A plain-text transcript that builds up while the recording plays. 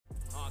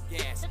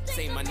gas,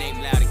 say my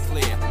name loud and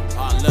clear.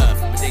 All love,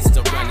 but they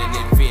still running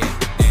in fear.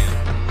 Damn,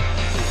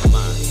 who am I?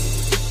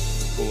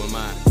 Who am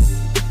I?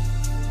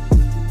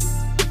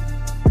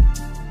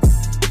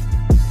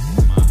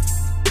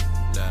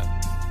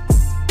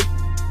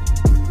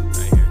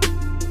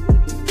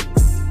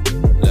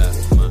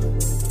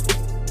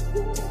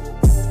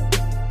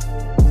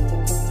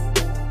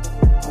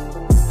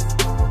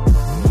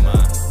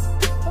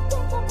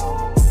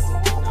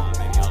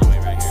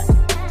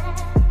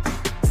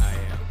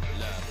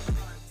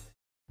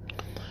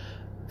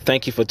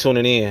 Thank you for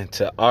tuning in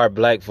to Our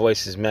Black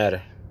Voices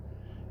Matter.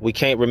 We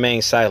can't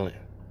remain silent.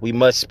 We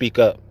must speak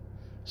up.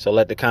 So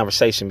let the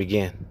conversation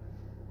begin.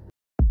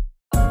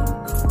 We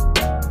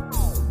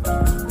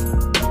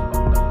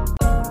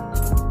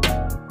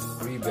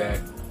back.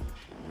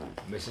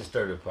 Mrs.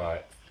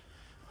 Sturdypot.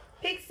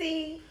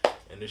 Pixie.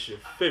 And it's your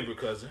favorite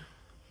cousin.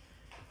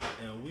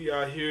 And we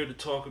are here to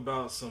talk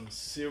about some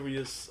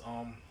serious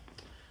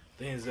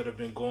things that have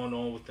been going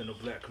on within the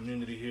black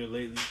community here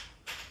lately.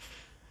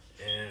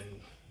 And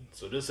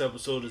so this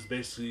episode is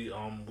basically,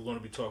 we're going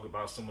to be talking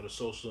about some of the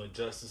social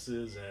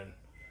injustices and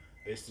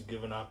basically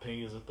giving our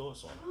opinions and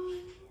thoughts on it.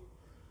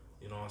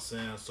 You know what I'm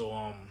saying?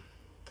 So,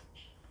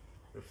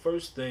 the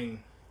first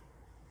thing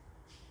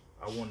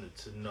I wanted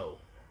to know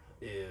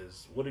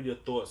is, what are your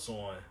thoughts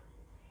on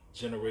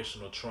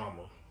generational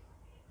trauma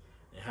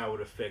and how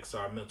it affects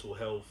our mental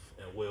health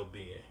and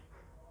well-being?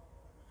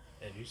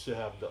 And you should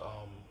have the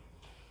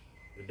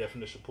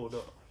definition pulled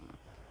up.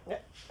 Yeah,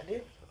 I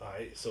did.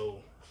 Alright,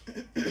 so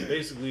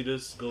basically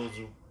this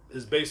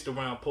is based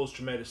around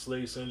post-traumatic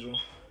slave syndrome.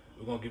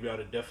 We're going to give y'all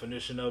the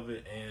definition of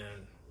it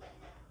and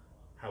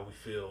how we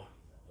feel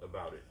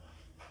about it.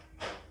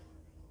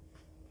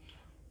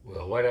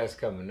 Well, while that's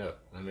coming up,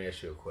 let me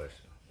ask you a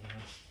question. Mm-hmm.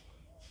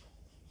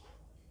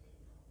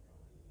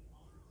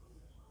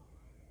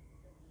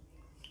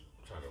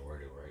 Trying to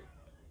word it right.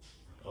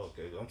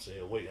 Okay, I'm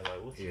sitting here waiting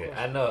like, what's the Yeah,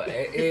 question? I know.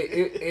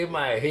 It in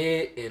my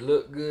head, it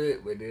looked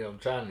good, but then I'm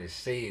trying to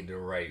say it the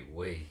right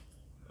way.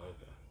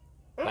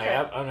 Okay.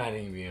 Like, I'm not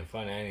even being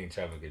funny. I ain't even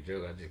trying to make a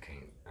joke. I just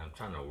can't. I'm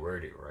trying to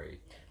word it right.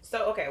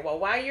 So, okay, well,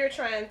 while you're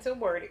trying to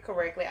word it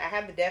correctly, I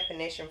have the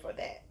definition for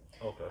that.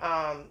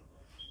 Okay.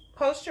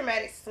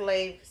 Post-traumatic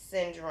slave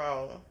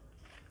syndrome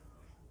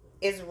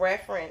is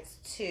reference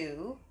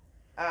to,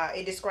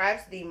 it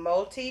describes the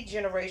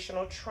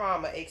multi-generational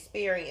trauma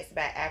experienced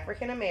by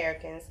African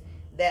Americans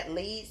that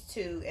leads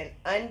to an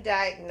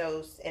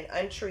undiagnosed and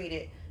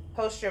untreated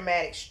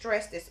post-traumatic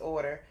stress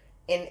disorder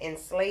in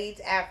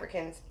enslaved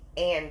Africans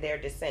and their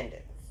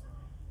descendants.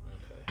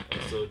 Okay.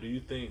 So do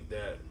you think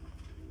that,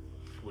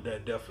 with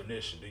that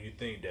definition, do you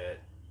think that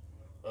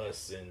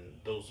us and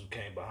those who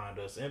came behind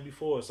us and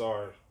before us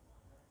are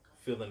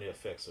feeling the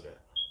effects of that?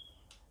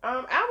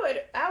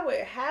 I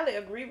would highly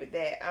agree with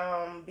that.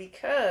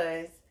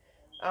 Because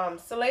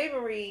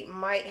slavery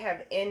might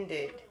have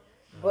ended,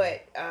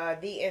 but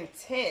the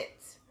intent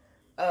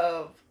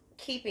of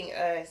keeping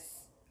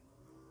us,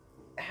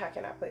 how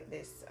can I put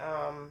this,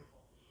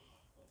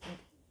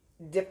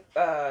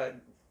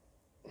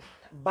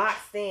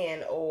 boxed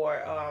in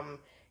or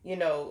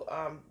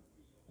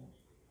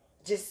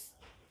just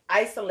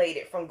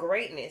isolated from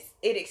greatness,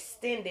 it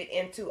extended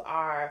into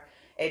our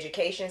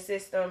education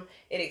system.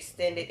 It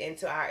extended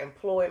into our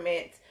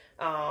employment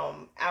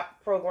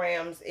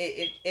programs.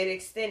 It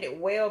extended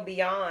well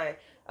beyond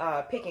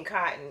picking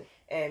cotton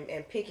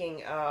and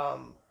picking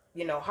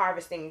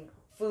harvesting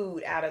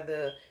food out of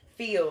the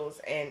fields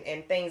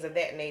and things of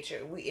that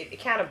nature. It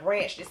kind of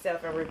branched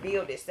itself and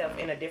revealed itself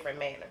in a different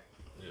manner.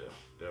 Yeah,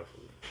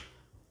 definitely.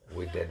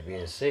 With that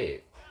being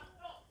said,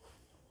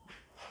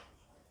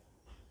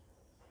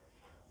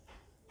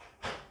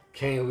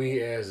 can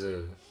we as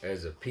a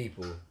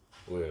people,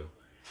 well,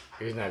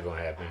 it's not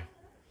gonna happen.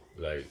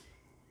 Like,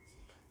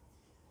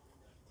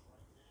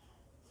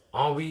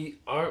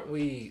 aren't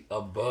we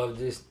above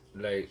this?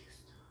 Like,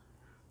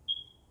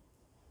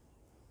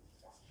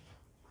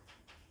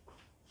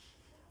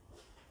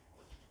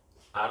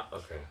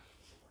 okay.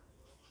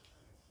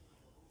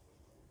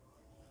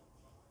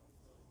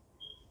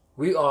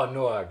 We all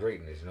know our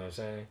greatness, you know what I'm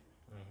saying?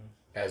 Mm-hmm.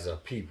 As a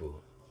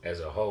people, as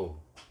a whole.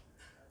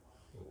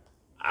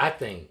 I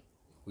think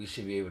we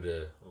should be able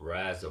to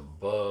rise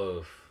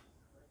above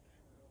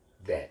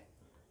that.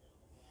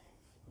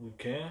 We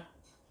can,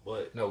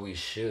 but No, we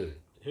should.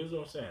 here's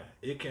what I'm saying.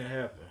 It can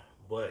happen,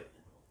 but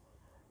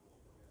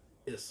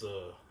it's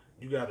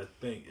you gotta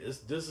think.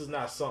 This is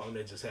not something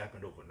that just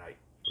happened overnight.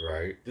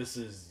 Right. This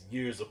is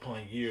years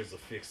upon years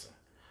of fixing.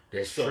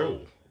 That's So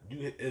true.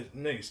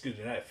 excuse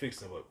me, not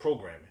fixing, but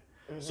programming.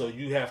 Mm-hmm. So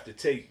you have to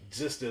take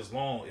just as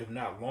long, if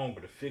not longer,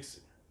 to fix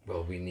it.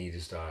 But we need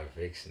to start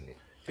fixing it.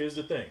 Here's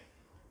the thing.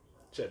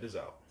 Check this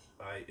out.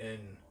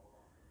 And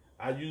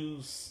I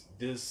use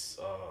this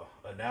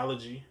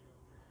analogy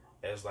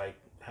as like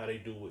how they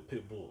do with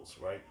pit bulls,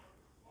 right?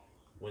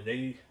 When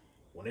they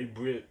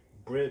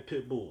bred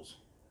pit bulls,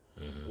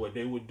 mm-hmm. what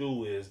they would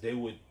do is they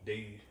were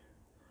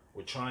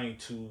trying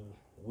to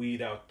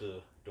weed out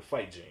the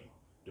fight gene,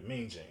 the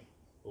mean gene,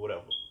 or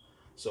whatever.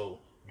 So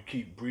you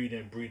keep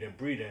breeding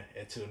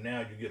until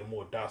now you get a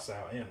more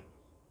docile animal.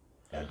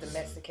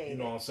 Domesticated. You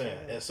know what I'm saying?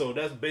 And so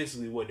that's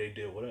basically what they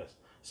did with us.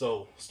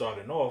 So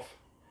starting off,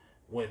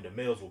 when the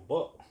males were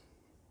buck,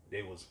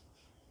 they was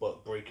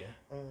buck breaking,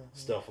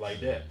 stuff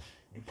like that.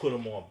 You put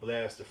them on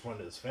blast in front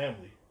of his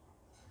family,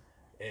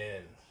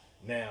 and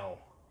now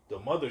the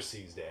mother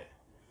sees that.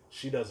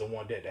 She doesn't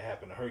want that to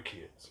happen to her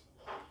kids.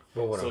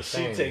 But what I'm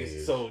saying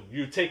is, so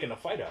you're taking a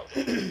fight out.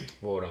 But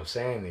what I'm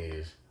saying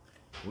is,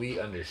 we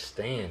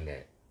understand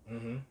that.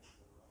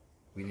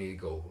 We need to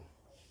go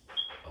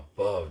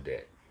above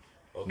that.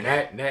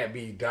 Okay. Not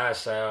be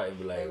docile and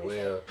be like,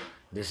 well,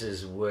 this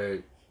is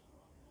what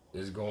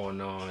is going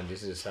on.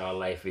 This is how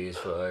life is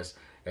for us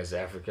as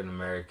African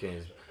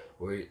Americans.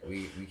 We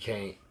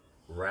can't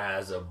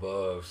rise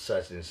above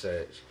such and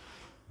such.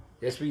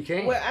 Yes, we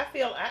can. Well,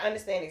 I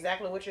understand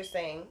exactly what you're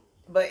saying,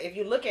 but if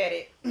you look at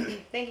it,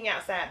 thinking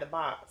outside the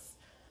box,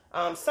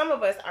 some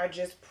of us are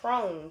just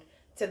prone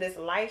to this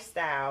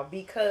lifestyle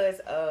because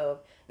of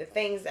the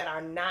things that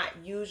are not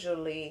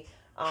usually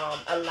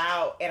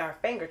allowed at our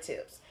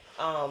fingertips.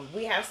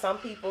 We have some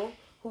people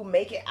who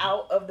make it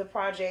out of the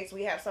projects.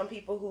 We have some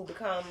people who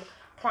become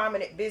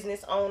prominent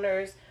business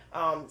owners,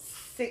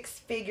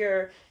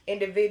 six-figure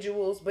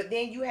individuals. But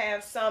then you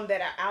have some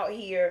that are out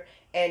here,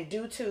 and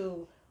due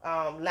to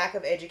lack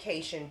of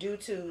education, due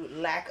to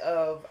lack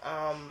of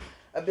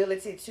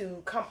ability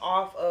to come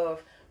off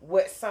of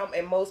what some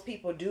and most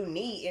people do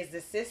need is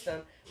the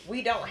system,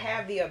 we don't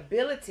have the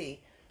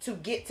ability to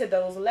get to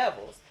those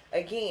levels.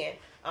 Again,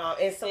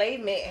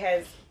 enslavement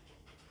has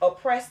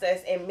oppressed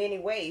us in many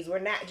ways. We're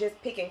not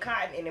just picking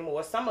cotton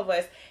anymore. Some of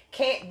us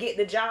can't get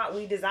the job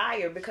we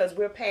desire because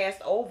we're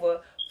passed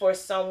over for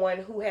someone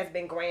who has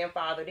been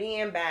grandfathered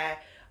in by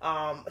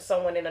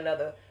someone in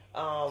another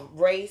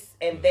race,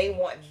 and they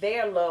want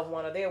their loved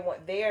one, or they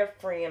want their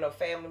friend or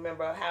family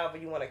member, or however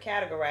you want to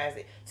categorize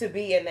it, to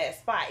be in that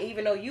spot.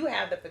 Even though you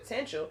have the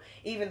potential,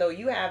 even though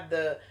you have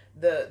the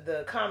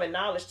common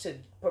knowledge to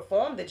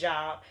perform the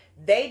job,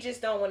 they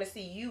just don't want to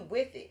see you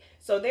with it.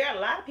 So there are a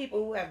lot of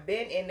people who have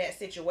been in that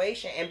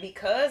situation, and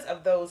because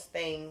of those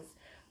things,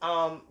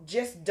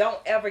 just don't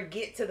ever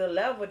get to the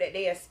level that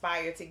they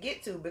aspire to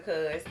get to,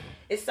 because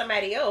it's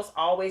somebody else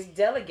always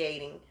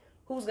delegating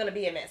who's going to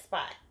be in that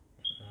spot.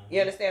 You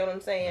understand what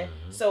I'm saying?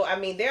 So, I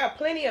mean, there are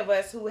plenty of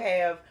us who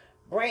have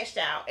branched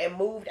out and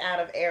moved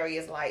out of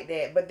areas like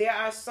that. But there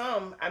are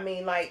some, I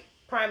mean, like,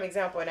 prime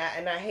example, and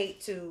I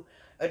hate to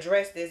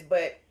address this,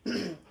 but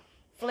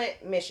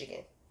Flint,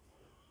 Michigan.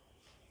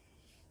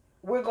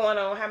 We're going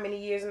on how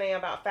many years now?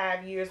 About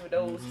 5 years with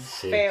those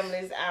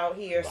families out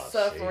here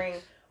suffering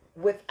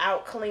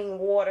without clean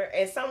water.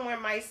 And someone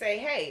might say,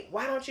 hey,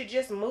 why don't you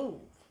just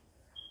move?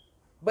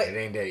 But it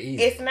ain't that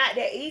easy. It's not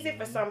that easy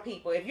for some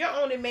people. If you're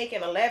only making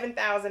 $11,000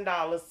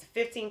 to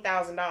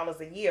 $15,000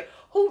 a year,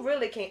 who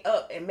really can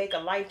up and make a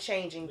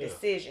life-changing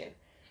decision?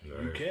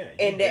 You can.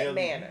 In that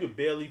manner. You could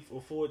barely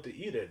afford to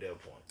eat at that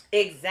point.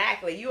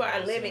 Exactly. You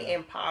are living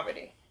in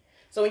poverty.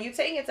 So when you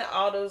take into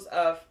all those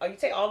you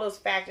take all those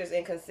factors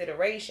in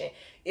consideration,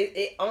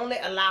 it only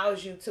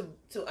allows you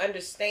to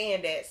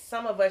understand that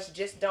some of us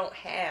just don't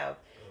have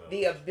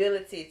the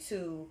ability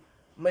to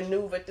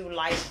maneuver through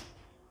life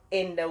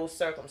in those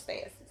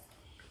circumstances.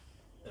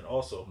 And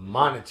also,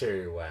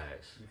 monetary wise.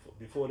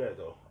 Before that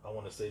though, I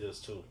want to say this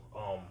too.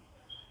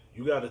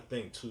 You got to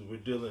think too. We're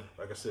dealing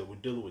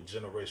with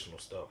generational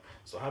stuff.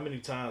 So how many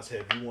times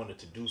have you wanted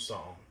to do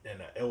something and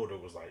the elder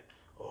was like,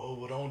 "Oh,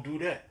 well, don't do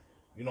that."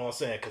 You know what I'm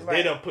saying? Because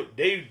they done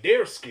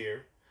they're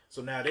scared.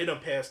 So now they done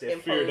passed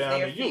that fear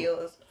down to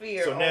you.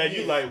 So now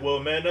you like, well,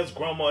 man, that's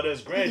grandma,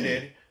 that's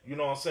granddaddy. You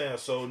know what I'm saying?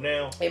 So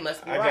now it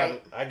must be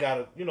I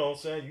gotta, you know what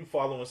I'm saying? You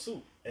following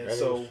suit. And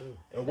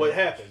and what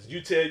happens?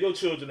 You tell your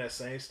children that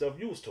same stuff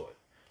you was taught.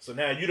 So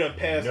now you done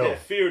passed that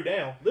fear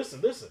down.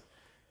 Listen.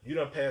 You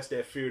done passed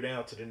that fear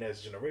down to the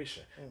next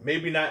generation.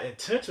 Maybe not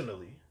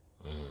intentionally,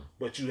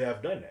 but you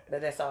have done that.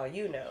 But that's all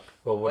you know.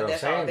 But what I'm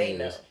saying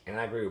is, and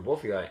I agree with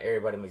both of y'all,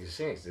 everybody makes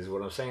sense. This is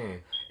what I'm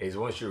saying, is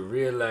once you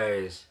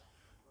realize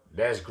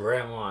that's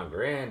grandma and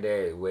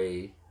granddad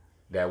way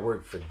that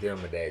worked for them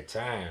at that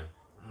time,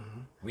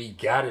 we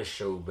gotta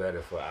show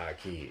better for our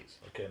kids.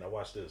 Okay, now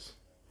watch this.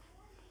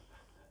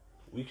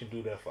 We can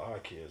do that for our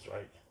kids,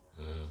 right?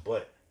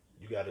 But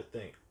you got to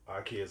think,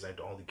 our kids ain't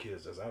the only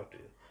kids that's out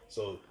there.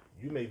 So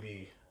you may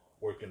be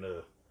working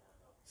to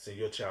send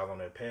your child on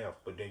that path,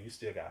 but then you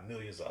still got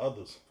millions of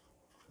others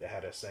that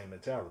have that same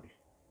mentality.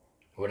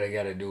 What they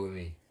got to do with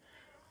me?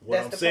 What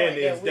I'm saying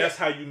is that's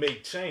how you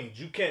make change.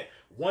 You can't,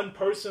 one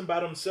person by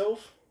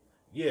themselves,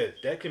 yeah,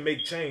 that can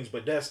make change,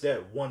 but that's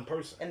that one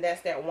person. And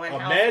that's that one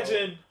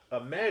household.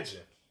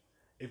 Imagine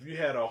if you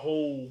had a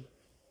whole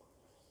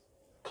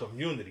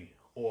community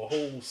or a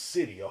whole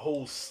city, a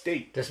whole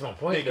state. That's my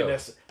point, though.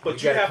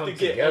 But you have to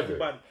get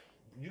everybody.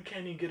 You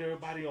can't even get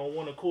everybody on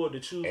one accord to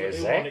choose what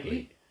they want to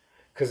eat.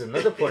 Because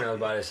another point I was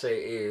about to say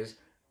is,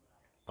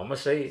 I'm going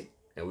to say it,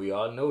 and we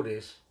all know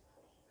this,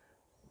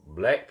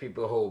 black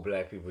people hold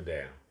black people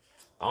down.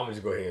 I'm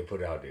just go ahead and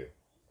put it out there.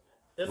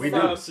 It's a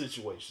lot of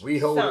situations. We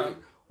hold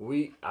I'm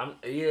We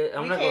not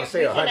gonna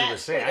say we cannot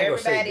 100%. put I ain't gonna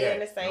say everybody that. in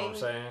the You know same- what I'm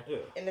saying? Yeah.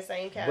 in the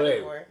same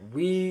category. But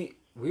we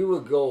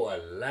would go a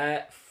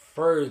lot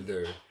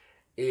further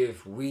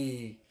if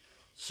we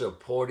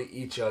supported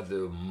each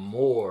other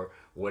more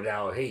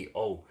without hate.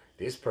 Oh,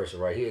 this person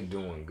right here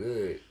doing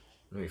good.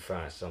 Let me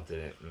find something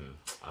that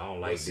I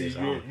don't like See,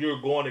 this.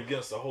 you're going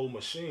against the whole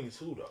machine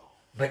too, though.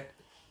 But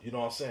You know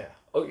what I'm saying?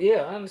 oh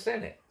yeah, I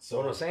understand that. So So-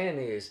 what I'm saying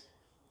is,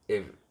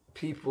 if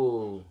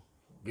people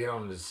get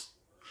on this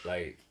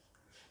like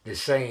the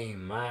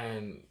same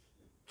mind,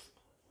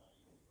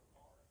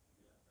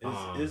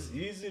 It's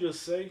easy to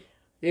say.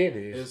 it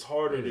is. It's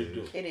harder It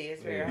to is. do. It is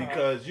very hard.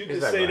 Because you can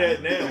It's like say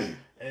that behind. now,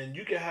 and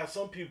you can have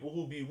some people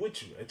who be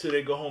with you until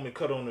they go home and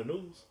cut on the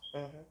news.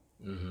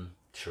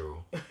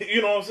 True.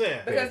 You know what I'm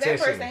saying? Because that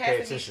attention- person pay has to be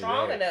attention to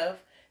strong that. enough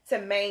to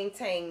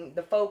maintain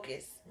the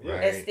focus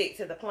Right. and stick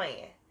to the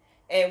plan.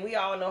 And we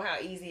all know how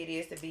easy it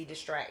is to be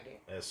distracted.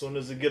 As soon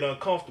as it get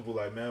uncomfortable,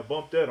 like, man,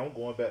 bump that. I'm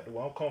going back to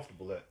where I'm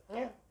comfortable at.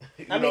 Yeah.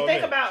 You I know mean, what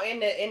think about in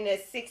the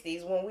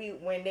 60s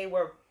when they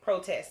were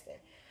protesting.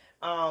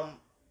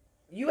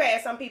 You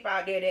had some people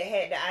out there that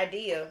had the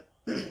idea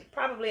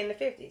probably in the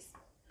 50s.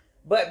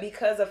 But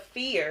because of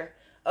fear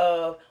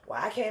of, well,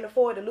 I can't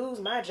afford to lose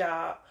my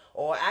job,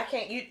 or I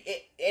can't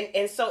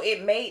and so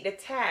it made the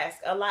task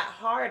a lot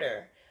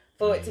harder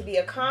for it to be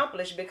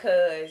accomplished,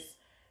 because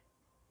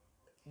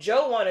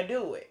Joe want to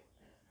do it,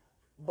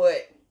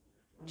 but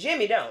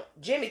Jimmy don't.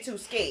 Jimmy too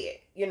scared,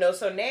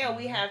 so now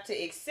we have to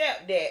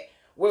accept that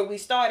where we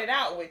started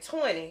out with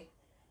 20,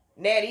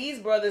 now these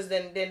brothers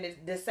then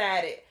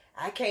decided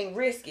I can't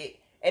risk it,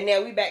 and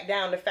now we back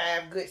down to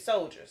 5 good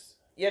soldiers.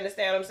 You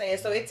understand what I'm saying?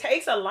 So it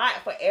takes a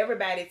lot for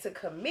everybody to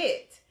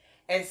commit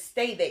and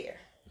stay there.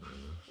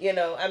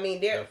 I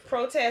mean, their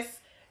protests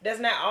does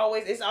not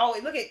always. It's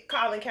always, look at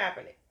Colin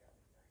Kaepernick.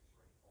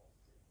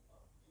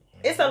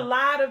 It's a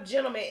lot of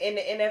gentlemen in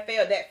the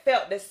NFL that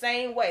felt the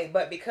same way,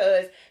 but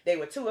because they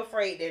were too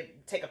afraid to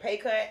take a pay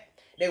cut,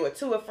 they were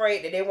too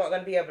afraid that they weren't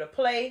going to be able to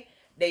play,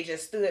 they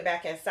just stood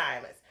back in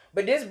silence.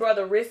 But this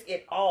brother risked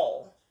it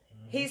all.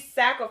 He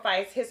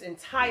sacrificed his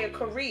entire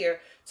career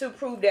to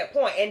prove that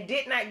point, and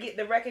did not get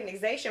the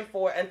recognition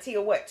for it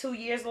until, 2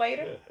 years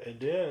later? Yeah. And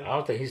then, I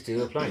don't think he's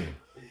still playing.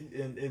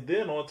 and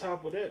then on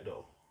top of that,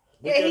 though,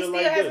 Yeah, he still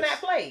has not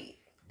played.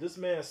 This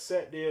man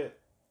sat there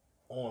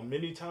on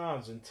many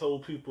times and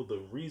told people the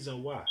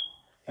reason why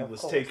he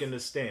was taking the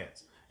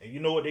stance. And you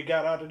know what they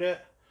got out of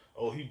that?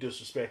 Oh, he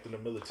disrespecting the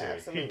military.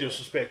 Absolutely. He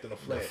disrespecting the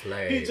flag. The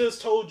flag. He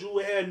just told you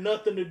it had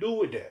nothing to do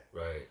with that.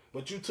 Right.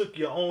 But you took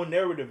your own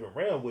narrative and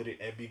ran with it.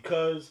 And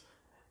because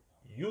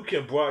you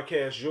can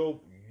broadcast your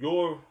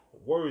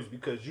words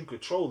because you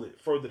control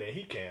it further than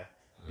he can,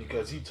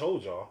 because he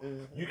told y'all,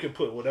 you can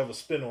put whatever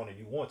spin on it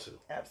you want to.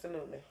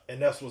 Absolutely. And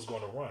that's what's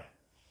going to run.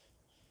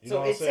 You know So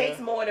what I'm it saying?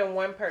 takes more than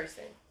one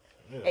person.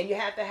 Yeah. And you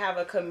have to have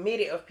a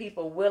committee of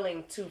people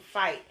willing to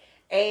fight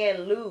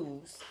and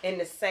lose in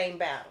the same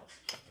battle.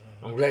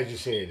 I'm glad you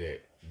said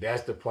that.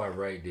 That's the part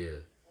right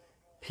there.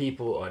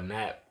 People are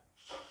not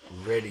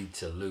ready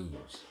to lose.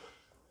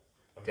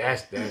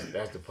 That's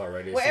the part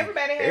right there. Well, See,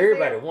 everybody has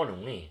everybody their- want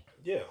to win,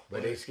 Yeah.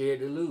 but they scared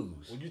to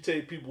lose. When you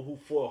take people who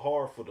fought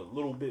hard for the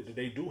little bit that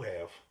they do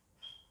have,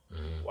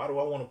 why do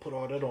I want to put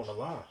all that on the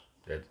line?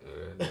 That's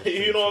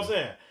You know what I'm true.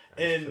 saying?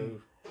 That's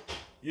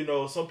And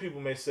true. some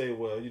people may say,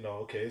 well,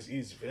 okay, it's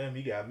easy for him.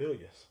 He got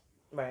millions.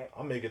 Right.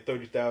 I'm making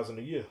 $30,000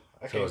 a year.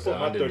 I So can't it's put the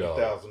my underdog.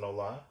 30,000 on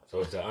line.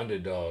 So it's the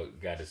underdog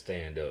got to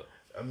stand up.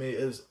 I mean,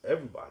 it's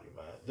everybody,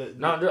 man.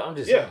 No, I'm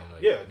just yeah, saying.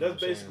 Like, yeah. you know That's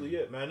what I'm basically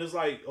saying? it, man. It's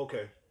like,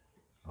 okay,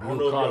 I don't Blue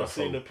know if y'all collar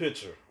seen the folk.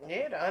 picture.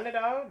 Yeah, the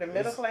underdog, the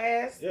middle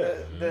class, yeah.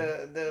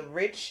 the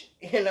rich,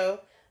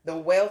 the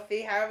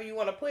wealthy, however you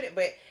want to put it.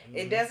 But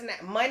it does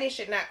not. Money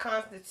should not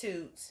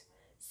constitute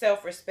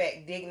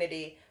self-respect,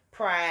 dignity,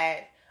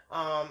 pride,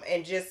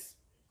 and just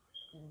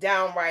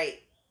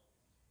downright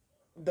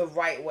the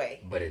right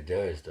way. But it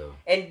does though.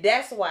 And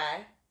that's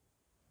why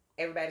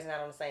everybody's not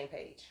on the same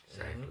page.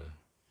 Exactly.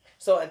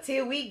 So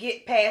until we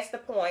get past the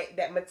point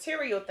that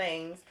material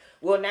things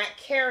will not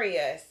carry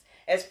us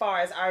as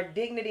far as our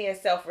dignity and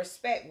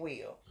self-respect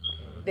will,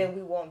 then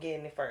we won't get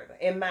any further.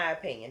 In my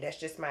opinion. That's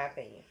just my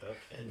opinion.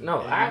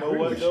 No, And I you know agree.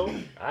 what, with though?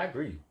 you. I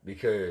agree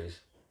because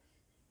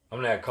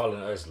I'm not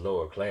calling us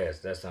lower class.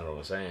 That's not what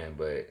I'm saying.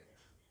 But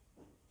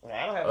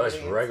I don't have us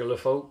millions. regular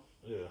folk,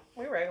 Yeah.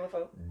 We're regular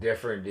folk.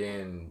 different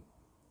than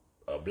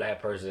a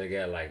black person that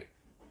got like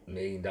 $1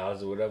 million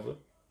or whatever.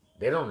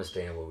 They don't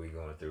understand what we're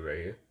going through right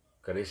here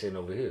because they sitting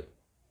over here,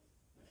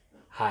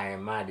 high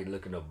and mighty,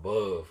 looking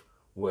above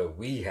where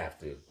we have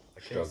to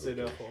Can't struggle. say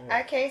that through. for all.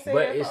 I can't say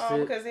But that it's for all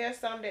the- because there's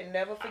some that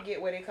never forget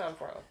where they come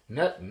from.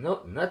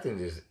 Nothing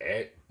is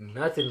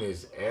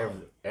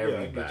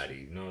everybody. you.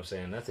 You know what I'm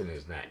saying? Nothing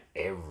is not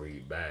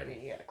everybody.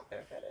 You gotta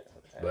clarify that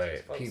sometimes.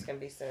 But Folks people- can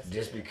be sensitive.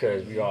 Just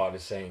because we all the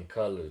same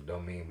color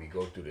don't mean we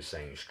go through the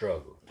same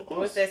struggle.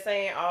 What's that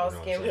saying? All You know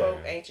what skin I'm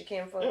folk saying? ain't your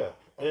kinfolk. Yeah.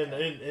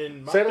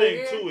 And my Say that thing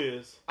again? too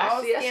is,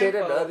 All I said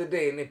that the skinfolk other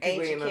day, and then people ain't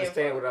your didn't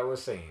understand kinfolk. what I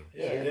was saying.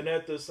 yeah, Yeah. and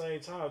at the same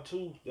time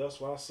too, that's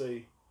why I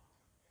say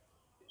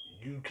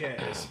you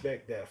can't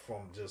expect that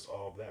from just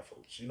all black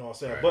folks. You know what I'm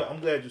saying? Right. But I'm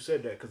glad you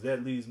said that because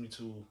that leads me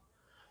to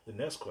the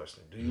next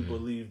question. Do you Mm-hmm.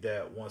 believe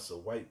that once a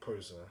white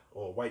person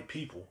or white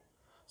people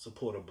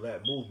support a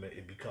black movement,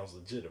 it becomes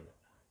legitimate?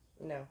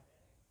 No.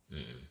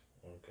 Mm-mm.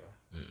 Okay.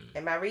 Mm-mm.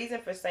 And my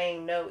reason for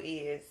saying no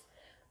is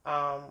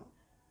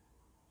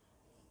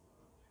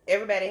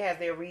everybody has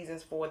their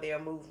reasons for their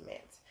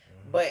movement.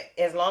 But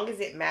as long as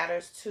it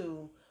matters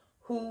to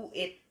who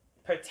it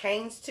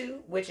pertains to,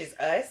 which is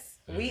us,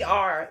 we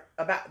are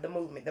about the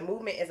movement. The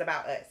movement is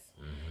about us.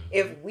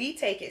 If we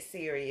take it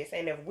serious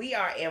and if we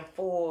are in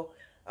full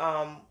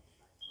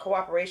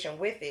cooperation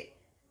with it,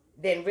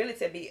 then really,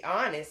 to be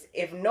honest,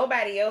 if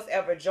nobody else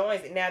ever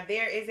joins it, now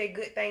there is a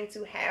good thing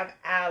to have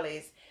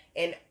allies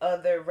in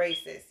other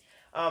races,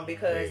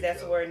 because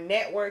that's where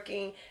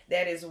networking,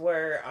 that is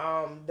where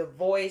the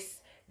voice,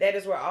 that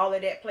is where all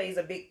of that plays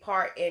a big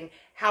part in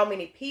how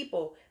many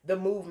people the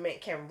movement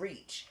can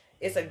reach.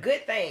 It's a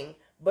good thing,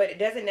 but it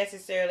doesn't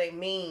necessarily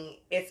mean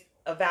it's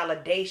a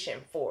validation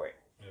for it.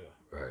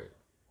 Yeah. Right.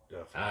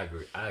 Definitely. I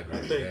agree I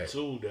with think that.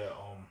 too that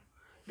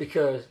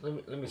Because let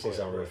me say Go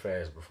something real ahead.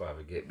 fast before I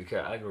forget.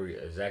 Because I agree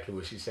exactly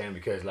what she's saying.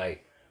 Because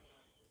like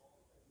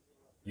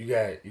you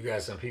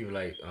got some people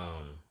like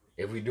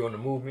if we doing the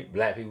movement,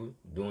 black people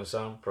doing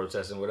something,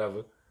 protesting,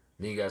 whatever.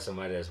 Then you got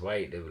somebody that's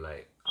white. They be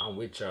like, I'm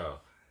with y'all.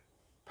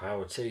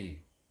 Power to you.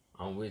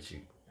 I'm with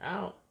you.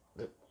 I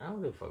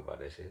don't give a fuck about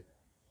that shit.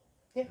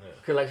 Yeah.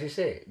 Cause like she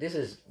said,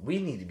 we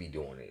need to be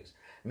doing this.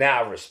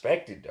 Now I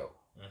respect it though.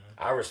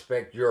 I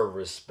respect your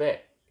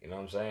respect. You know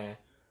what I'm saying?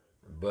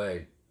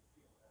 But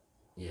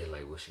yeah,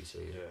 like what she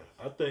said.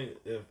 yeah, I think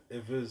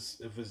if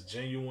it's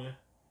genuine,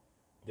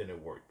 then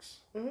it works.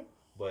 Mhm.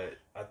 But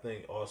I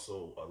think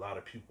also a lot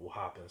of people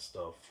hop in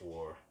stuff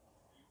for,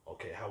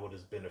 okay, how would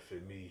this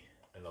benefit me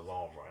in the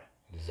long run?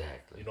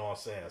 Exactly. You know what I'm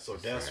saying? So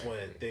that's when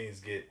Exactly. things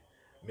get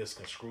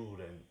misconstrued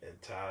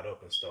and tied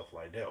up and stuff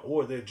like that.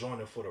 Or they're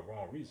joining for the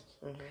wrong reasons.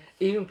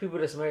 Even people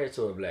that's married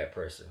to a black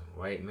person,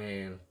 white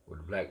man with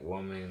a black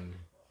woman,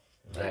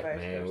 black vice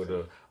man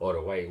versa. or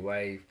the white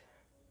wife.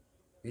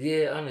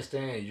 Yeah, I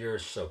understand you're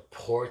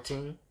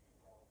supporting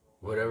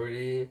whatever it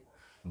is,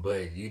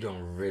 but you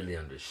don't really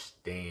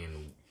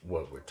understand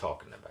what we're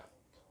talking about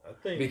I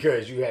think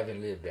because you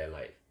haven't lived that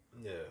life.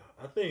 yeah,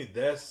 I think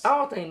that's I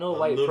don't think no a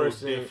white little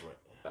person. different.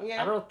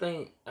 Yeah. I don't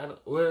think. I don't.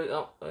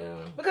 Well,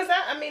 Because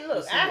I mean,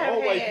 look, See, I have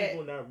all white had.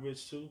 people not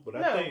rich too, but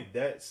No. I think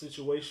that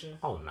situation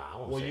oh no, I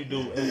won't when say you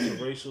that. do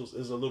interracials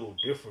is a little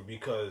different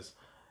because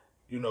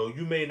you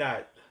may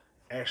not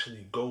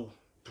actually go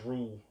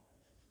through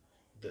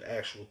the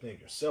actual thing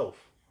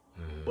yourself,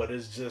 but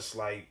it's just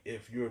like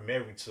if you're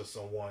married to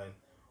someone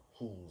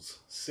who's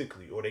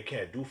sickly or they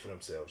can't do for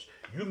themselves,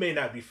 you may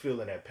not be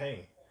feeling that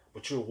pain,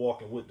 but you're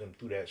walking with them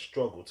through that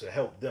struggle to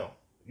help them.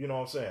 You know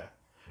what I'm saying?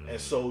 And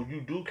so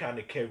you do kind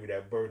of carry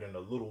that burden a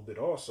little bit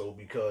also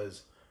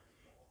because,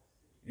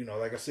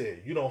 like I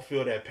said, you don't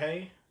feel that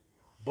pain,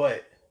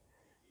 but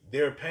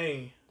their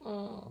pain,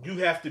 you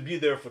have to be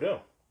there for them.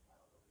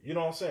 You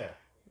know what I'm saying?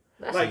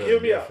 That's Like, a hear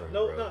little me out. different,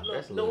 No, bro.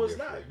 That's a no, little it's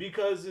different. not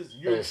because it's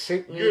The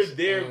sickness you're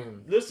there.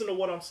 and- Listen to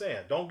what I'm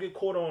saying. Don't get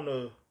caught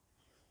on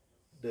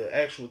the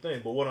actual thing.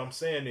 But what I'm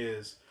saying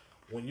is,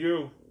 when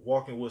you're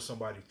walking with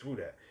somebody through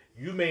that,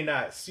 you may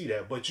not see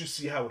that, but you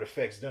see how it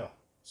affects them.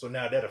 So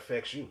now that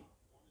affects you.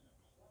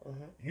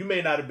 You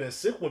may not have been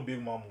sick when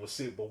Big Mama was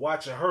sick, but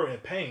watching her in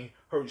pain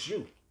hurts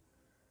you,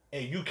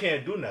 and you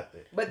can't do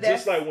nothing. But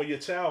just that's- like when your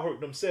child hurt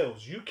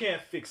themselves, you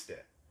can't fix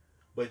that,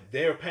 but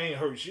their pain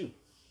hurts you.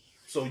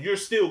 So you're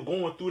still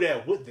going through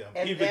that with them,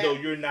 And even that- though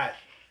you're not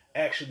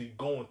actually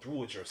going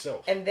through it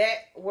yourself. And that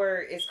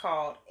word is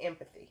called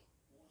empathy.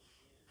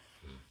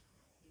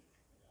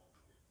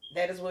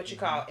 That is what you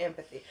call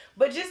empathy.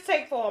 But just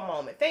take for a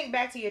moment. Think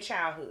back to your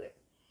childhood.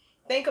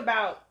 Think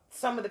about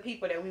some of the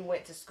people that we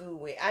went to school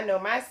with. I know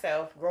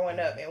myself growing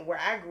up, and where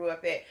I grew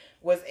up at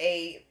was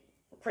a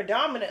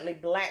predominantly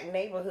black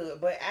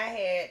neighborhood, but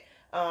I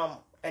had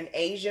an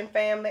Asian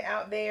family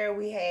out there.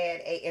 We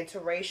had a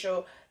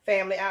interracial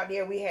family out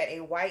there. We had a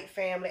white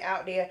family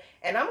out there.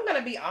 And I'm going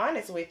to be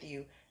honest with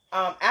you.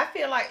 I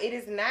feel like it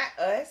is not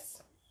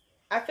us.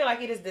 I feel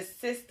like it is the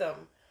system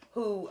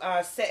who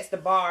sets the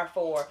bar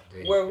for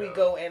There you where we go.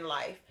 go in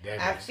life.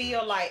 That I makes feel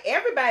sense. like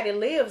everybody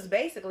lives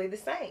basically the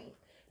same.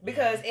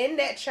 Because in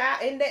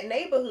that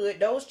neighborhood,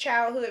 those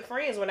childhood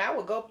friends, when I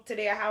would go to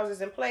their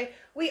houses and play,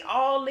 we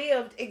all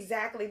lived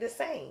exactly the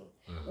same.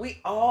 We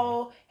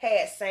all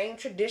had same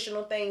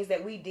traditional things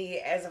that we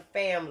did as a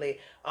family.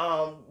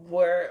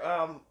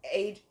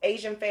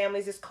 Asian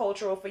families, it's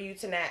cultural for you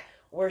to not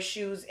wear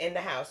shoes in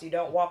the house. You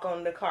don't walk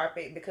on the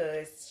carpet because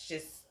it's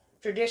just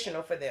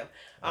traditional for them.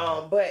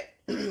 But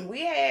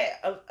we had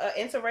a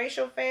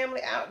interracial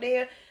family out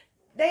there.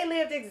 They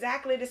lived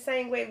exactly the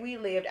same way we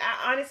lived.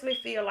 I honestly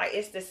feel like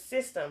it's the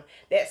system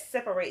that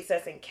separates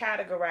us and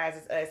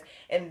categorizes us.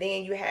 And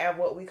then you have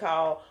what we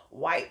call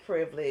white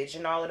privilege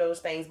and all of those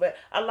things. But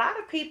a lot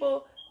of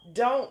people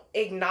don't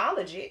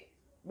acknowledge it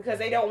because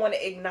they don't want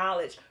to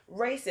acknowledge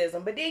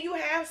racism. But then you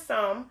have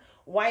some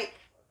white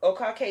or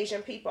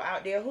Caucasian people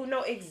out there who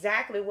know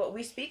exactly what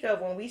we speak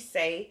of when we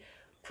say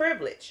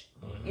privilege.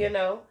 You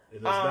know, And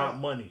it's not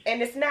money.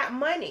 and it's not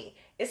money.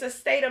 It's a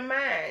state of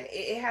mind.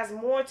 It has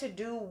more to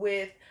do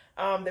with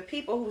the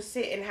people who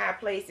sit in high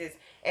places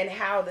and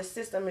how the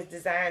system is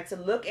designed to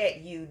look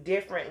at you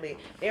differently.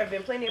 There have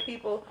been plenty of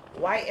people,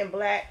 white and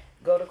black,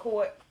 go to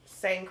court,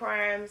 same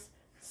crimes,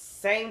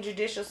 same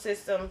judicial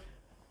system,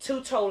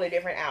 two totally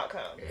different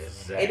outcomes.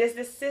 Exactly. It is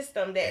the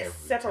system that Every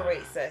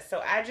separates time. us.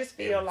 So I just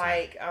feel Every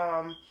like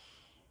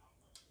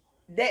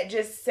that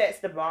just sets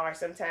the bar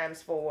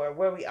sometimes for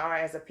where we are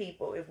as a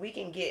people. If we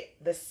can get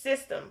the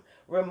system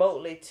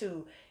remotely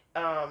to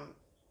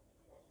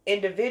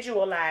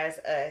individualize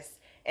us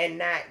and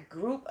not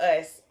group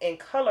us in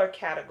color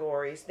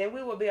categories, then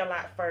we will be a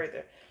lot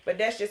further. But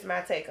that's just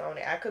my take on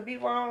it. I could be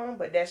wrong,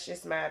 but that's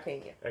just my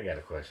opinion. I got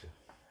a question.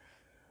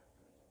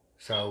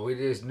 So with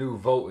this new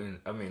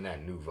voting, I mean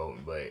not new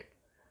voting, but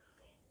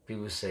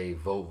people say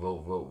vote,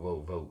 vote, vote,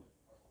 vote, vote.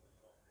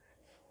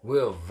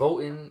 Will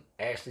voting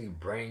actually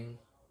bring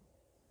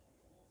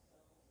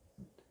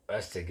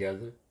us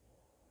together?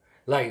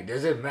 Like,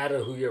 does it matter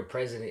who your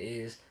president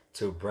is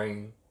to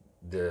bring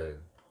the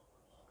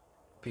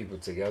people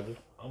together?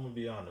 I'm gonna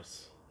be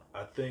honest.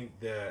 I think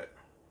that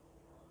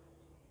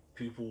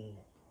people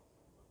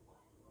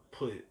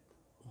put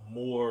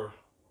more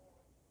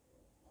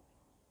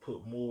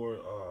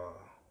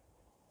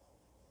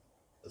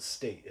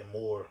stake and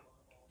more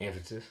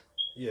Emphasis?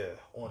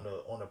 on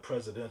the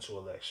presidential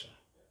election.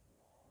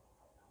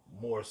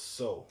 More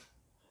so.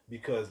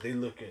 Because they're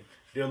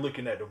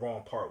looking at the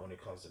wrong part when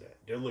it comes to that.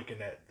 They're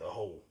looking at the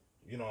whole.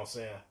 You know what I'm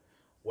saying?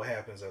 What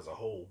happens as a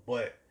whole.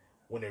 But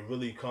when it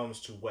really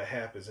comes to what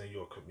happens in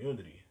your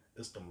community,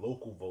 it's them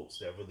local votes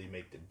that really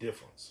make the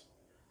difference.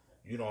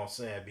 You know what I'm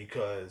saying?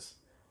 Because,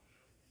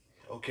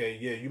 okay,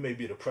 yeah, you may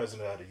be the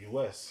president of the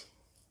U.S.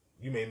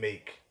 You may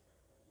make,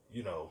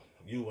 you know,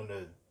 you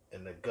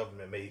and the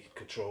government may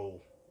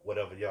control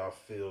whatever y'all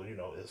feel, you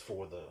know, is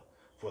for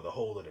the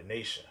whole of the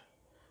nation.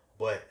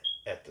 But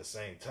at the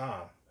same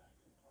time,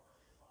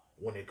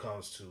 when it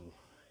comes to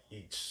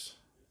each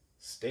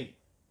state,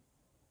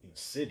 each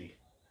city,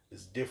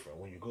 it's different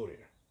when you go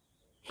there.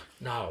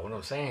 No, what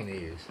I'm saying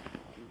is,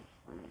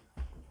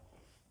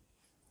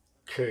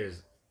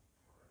 because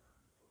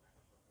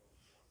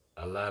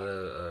a lot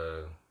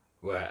of,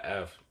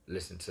 I've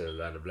listened to a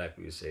lot of black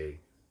people say,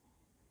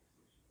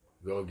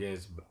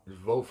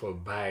 vote for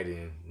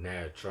Biden,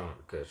 now Trump,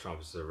 because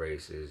Trump is a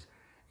racist,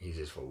 he's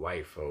just for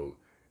white folk.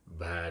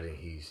 Biden,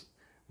 he's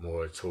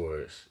more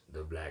towards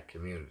the black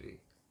community,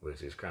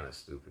 which is kind of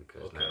stupid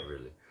because not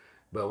really.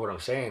 But what I'm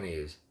saying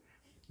is,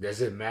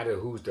 does it matter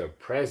who's the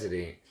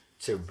president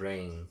to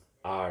bring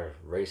our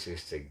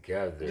races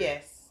together?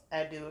 Yes,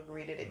 I do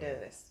agree that it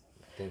does.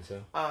 Think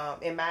so?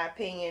 In my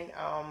opinion,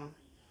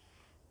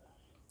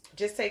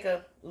 just take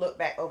a look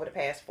back over the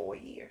past 4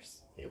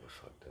 years. It was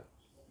fucked up.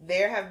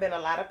 There have been a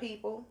lot of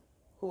people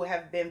who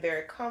have been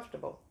very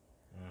comfortable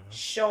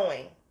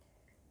showing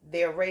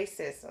their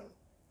racism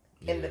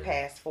in the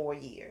past 4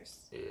 years.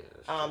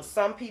 Yeah.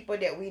 Some people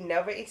that we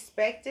never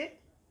expected,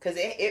 because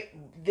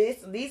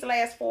these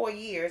last 4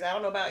 years, I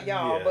don't know about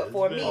y'all, Yeah, but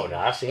for it's me,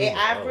 been-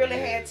 I've really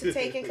had to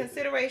take in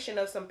consideration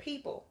of some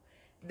people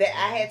that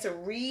I had to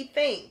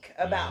rethink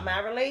about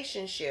my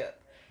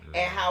relationship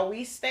and how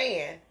we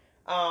stand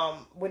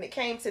when it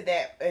came to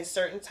that and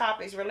certain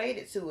topics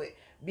related to it,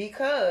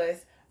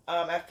 because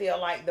I feel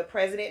like the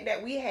president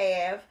that we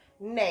have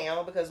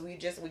now, because we're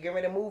getting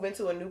ready to move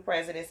into a new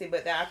presidency,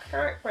 but our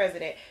current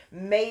president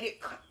made it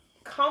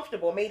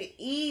comfortable, made it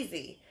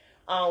easy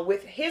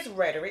with his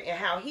rhetoric and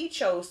how he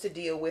chose to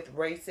deal with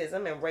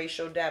racism and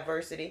racial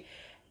diversity.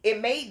 It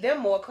made them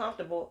more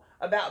comfortable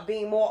about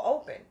being more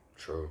open.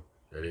 True.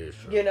 That is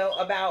true. You know,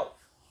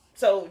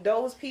 so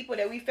those people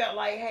that we felt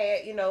like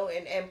had, you know,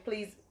 and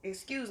please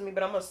excuse me,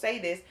 but I'm going to say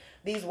this,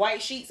 these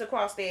white sheets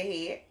across their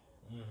head.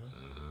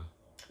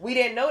 We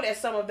didn't know that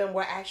some of them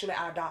were actually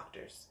our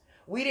doctors.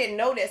 We didn't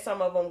know that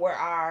some of them were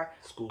our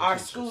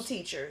school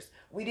teachers.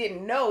 We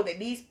didn't know that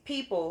these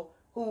people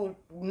who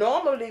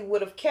normally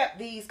would have kept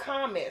these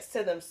comments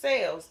to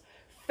themselves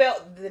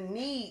felt the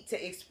need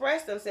to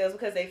express themselves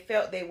because they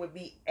felt they would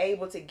be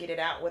able to get it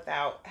out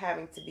without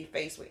having to be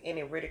faced with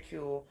any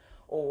ridicule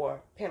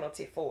or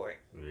penalty for it.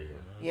 Yeah.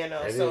 You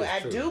know, That so is I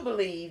true. do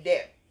believe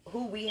that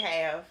who we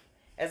have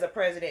as a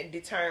president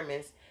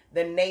determines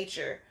the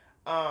nature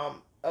or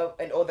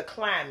the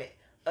climate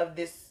of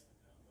this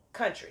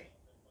country.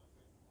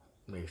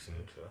 Makes sense.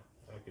 Okay,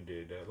 I can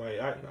dig that. Like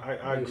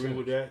I Makes agree sense.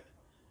 with that,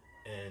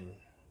 and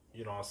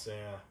you know what I'm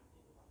saying.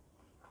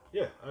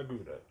 Yeah, I agree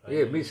with that.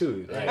 Yeah, me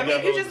too. Like, I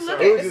mean, you just look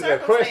it at was the just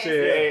a question.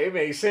 circumstances. Hey, it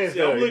makes sense See,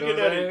 though. I'm you looking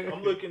know at what it. I'm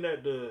I'm looking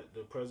at the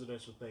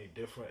presidential thing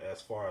different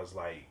as far as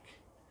like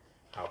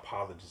how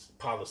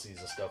policies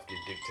and stuff get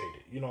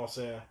dictated. You know what I'm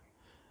saying?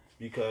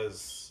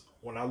 Because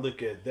when I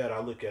look at that, I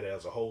look at it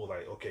as a whole.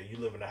 Like, okay, you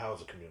live in a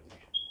housing community,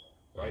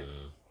 right?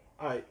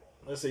 All right,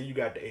 let's say you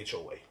got the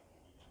HOA.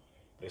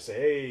 They say,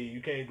 hey,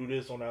 you can't do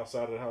this on the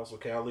outside of the house.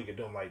 Okay, I look at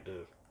them like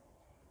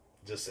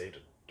just say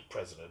the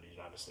president of the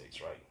United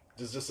States, right?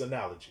 This is just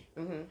analogy.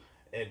 Mm-hmm.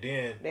 And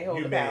then They hold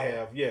you the may power.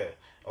 have,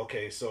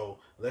 okay, so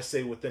let's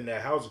say within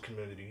that housing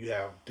community, you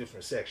have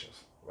different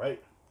sections,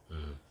 right?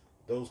 Mhm.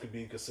 Those could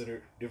be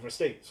considered different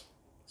states.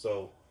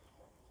 So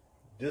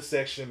this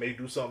section may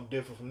do something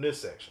different from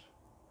this section.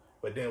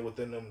 But then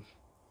within them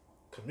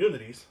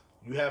communities,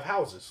 you have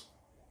houses.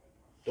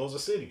 Those are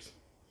cities.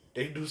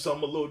 They do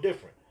something a little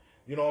different.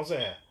 You know what I'm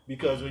saying?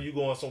 Because when you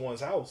go in someone's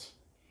house,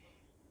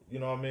 you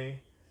know what I mean?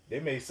 They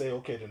may say,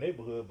 okay, the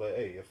neighborhood, but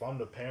hey, if I'm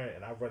the parent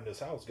and I run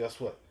this house, guess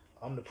what?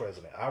 I'm the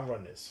president. I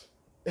run this.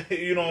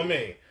 You know what I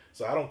mean?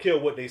 So I don't care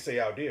what they say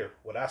out there.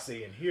 What I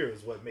say in here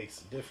is what makes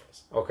the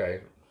difference.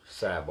 Okay,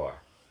 sidebar.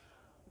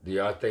 Do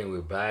y'all think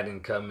with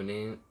Biden coming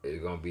in,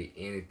 it's gonna be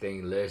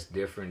anything less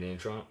different than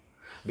Trump?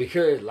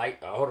 Because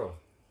hold on,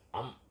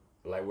 I'm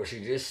like what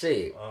she just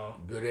said.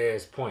 Good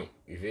ass point.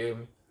 You feel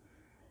me?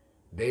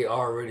 The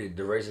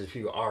racist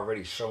people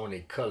already showing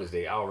their colors.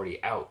 They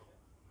already out.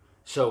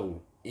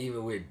 So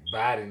even with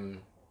Biden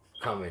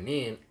coming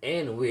in,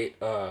 and with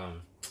the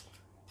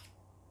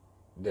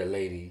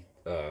lady,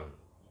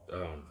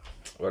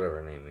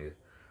 whatever her name is,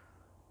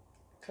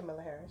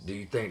 Kamala Harris. do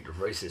you think the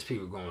racist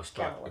people gonna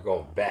start Kamala.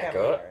 going back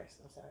Kamala up? Harris,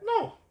 I'm sorry.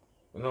 No.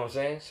 You know what I'm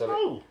saying? So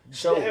No.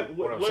 So They have,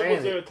 what I'm when saying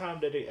was there a is, time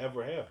that they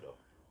ever have, though?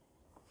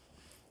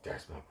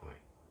 that's my point.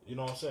 You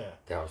know what I'm saying?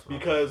 That was my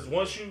Because point.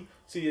 once you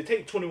see, it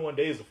take 21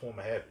 days to form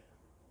a habit.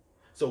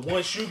 So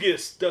once you get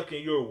stuck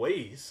in your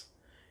ways,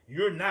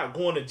 you're not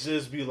going to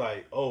just be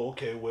like, oh,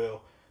 okay,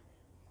 well,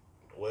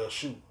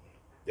 shoot,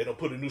 they don't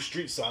put a new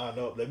street sign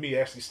up. Let me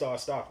actually start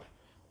stopping.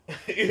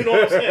 You know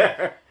what I'm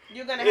saying?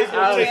 You're gonna It's have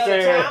gonna to be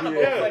take- held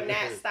accountable yeah. for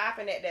not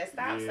stopping at that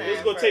stop sign.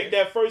 It's gonna first. take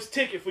that first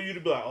ticket for you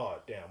to be like, oh,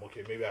 damn,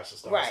 okay, maybe I should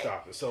start Right.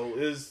 stopping. So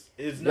it's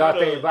Y'all not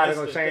think a Biden gonna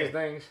instant change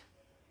thing. things?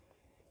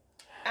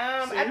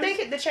 I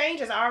think the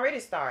change has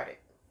already started.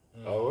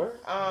 Oh, word?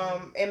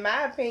 In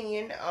my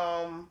opinion,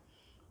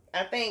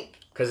 I think.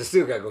 Because it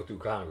still got to go through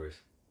Congress.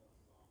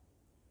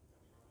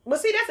 Well,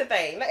 see, that's the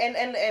thing,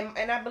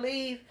 and I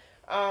believe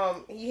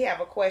you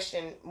have a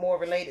question more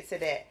related to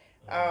that.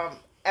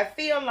 I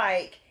feel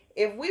like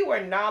if we were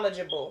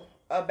knowledgeable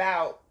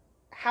about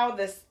how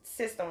the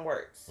system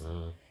works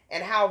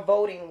and how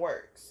voting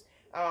works,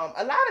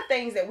 a lot of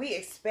things that we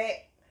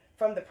expect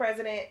from the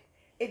president,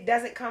 it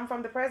doesn't come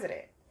from the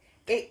president.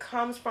 It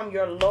comes from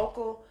your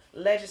local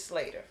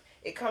legislator.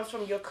 It comes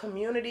from your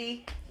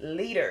community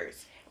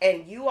leaders.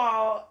 And you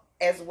all,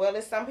 as well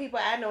as some people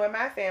I know in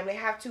my family,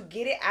 have to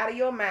get it out of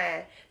your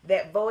mind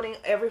that voting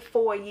every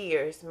 4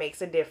 years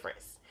makes a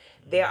difference.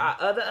 There are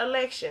other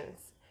elections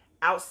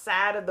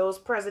outside of those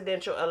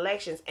presidential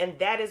elections, and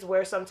that is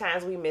where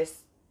sometimes we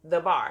miss the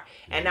bar.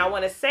 And I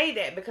want to say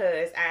that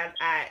because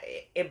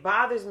it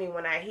bothers me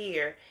when I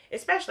hear,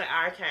 especially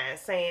our kind,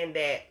 saying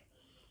that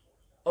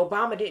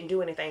Obama didn't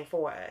do anything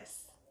for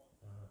us.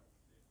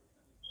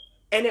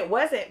 And it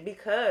wasn't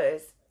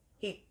because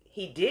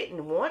he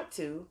didn't want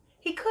to.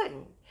 He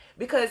couldn't.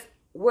 Because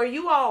where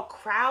you all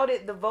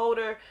crowded the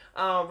voter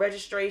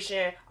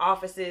registration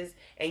offices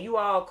and you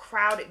all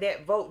crowded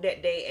that vote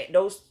that day at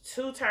those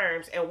 2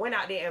 terms and went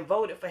out there and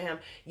voted for him,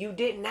 you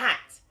did not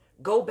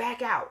go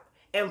back out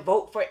and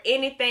vote for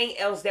anything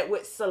else that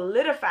would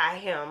solidify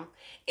him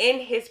in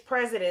his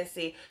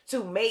presidency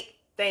to make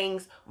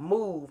things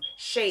move,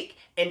 shake,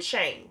 and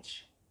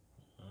change.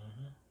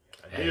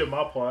 I did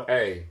my part.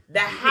 Hey.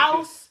 The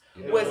House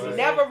was what?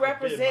 never I did my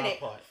represented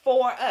part.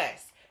 for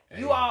us.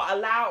 You Hey. all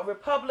allowed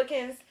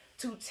Republicans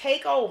to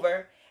take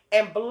over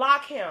and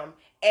block him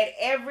at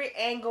every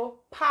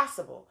angle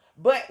possible.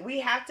 But we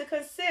have to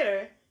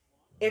consider,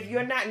 if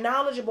you're not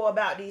knowledgeable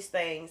about these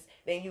things,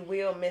 then you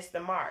will miss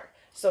the mark.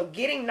 So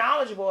getting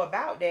knowledgeable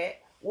about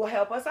that will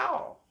help us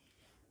all.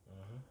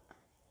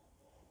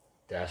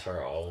 That's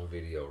her own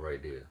video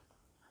right there.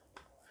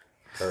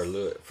 Her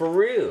look. For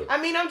real.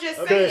 I mean, I'm just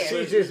Because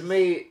saying. she just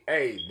made,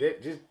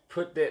 just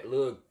put that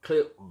little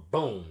clip,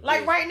 boom. Like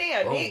just right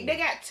now, boom. they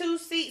got 2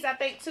 seats, I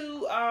think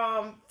 2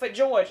 for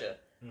Georgia.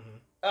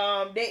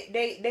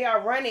 They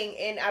are running,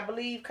 and I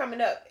believe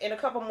coming up in a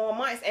couple more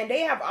months, and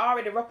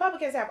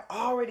Republicans have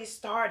already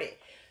started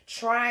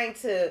trying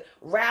to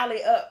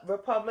rally up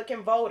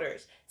Republican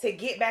voters to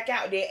get back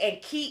out there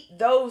and keep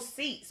those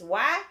seats.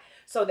 Why?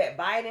 So that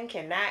Biden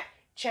cannot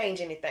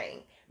change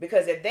anything.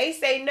 Because if they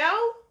say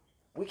no,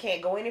 we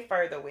can't go any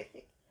further with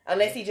it.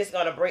 Unless he's just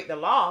gonna break the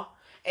law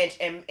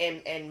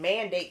and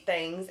mandate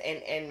things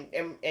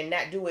and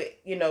not do it,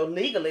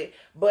 legally.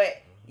 But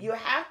you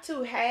have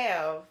to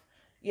have,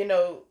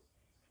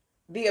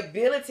 the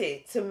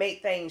ability to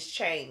make things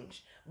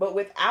change. But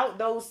without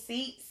those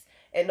seats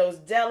and those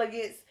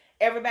delegates,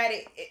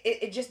 everybody,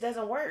 it just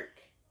doesn't work.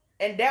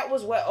 And that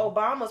was what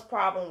Obama's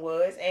problem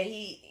was. And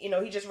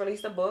he just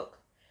released a book.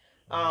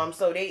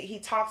 So he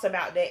talks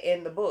about that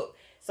in the book.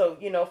 So,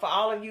 for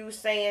all of you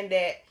saying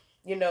that,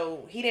 he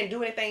didn't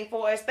do anything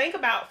for us, think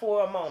about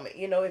for a moment,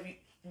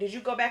 did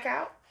you go back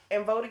out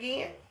and vote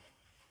again?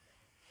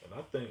 And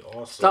I think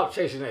also Stop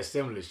chasing that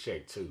stimulus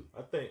check too.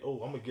 I'm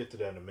gonna get to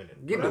that in a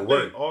minute. Get But to I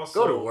work. think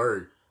also Go to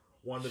work.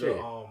 One of Shit.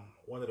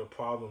 the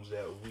problems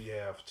that we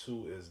have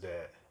too is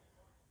that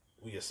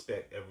we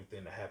expect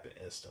everything to happen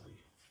instantly.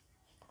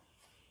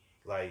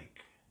 Like,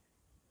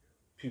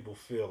 people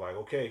feel like,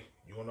 okay,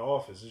 you in the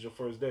office, it's your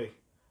first day.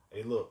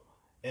 Hey, look.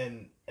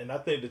 And I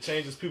think the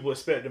changes people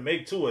expect to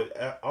make to it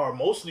are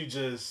mostly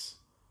just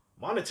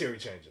monetary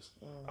changes.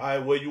 All right,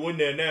 well, you in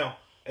there now.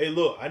 Hey,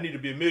 look, I need to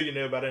be a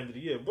millionaire by the end of the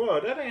year.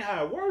 Bro, that ain't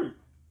how it works.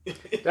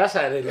 That's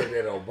how they look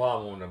at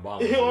Obama on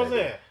Obama. You know what I'm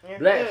saying?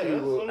 Black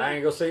people, I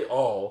ain't gonna say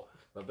all,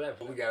 but black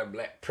people, we got a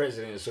black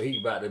president, so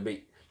he about to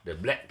make the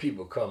black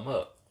people come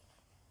up.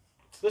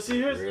 But see,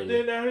 here's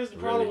the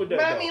problem with that.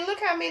 But I mean,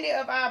 look how many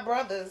of our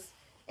brothers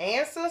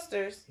and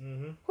sisters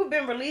who've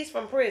been released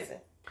from prison.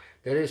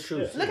 That is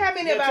true. Look how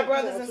many of our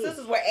brothers and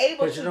sisters were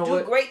able to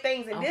do great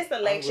things in this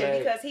election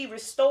because he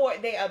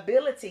restored their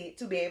ability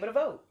to be able to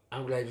vote.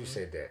 I'm glad you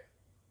said that.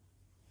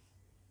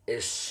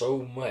 It's so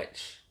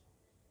much.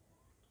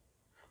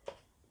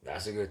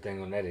 That's a good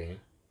thing on that end.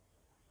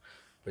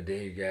 But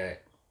then you got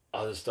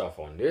other stuff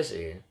on this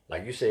end.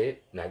 Like you said,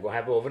 not going to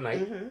happen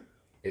overnight.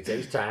 It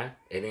takes time.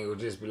 It ain't going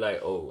to just be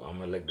like, oh, I'm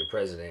going to elect the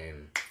president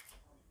and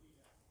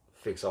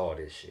fix all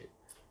this shit.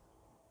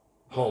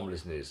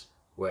 Homelessness.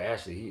 Well,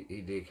 actually,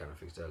 he did kind of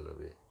fix that a little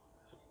bit.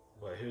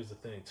 But here's the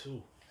thing,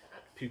 too.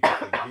 People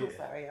forget. I'm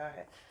sorry, y'all.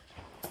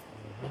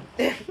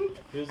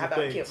 Here's the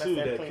thing, too,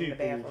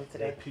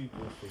 that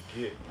people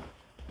forget.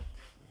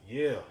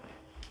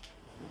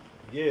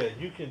 Yeah,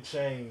 you can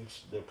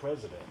change the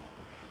president,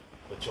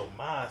 but your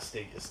mind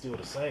state is still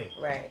the same.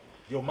 Right.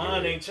 Your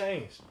mind ain't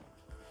changed.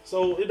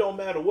 So it don't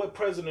matter what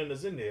president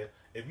is in there.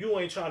 If you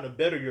ain't trying to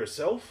better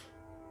yourself,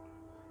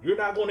 you're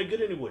not going to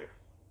get anywhere.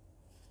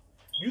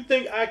 You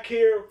think I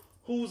care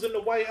who's in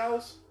the White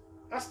House?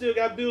 I still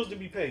got bills to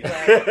be paid.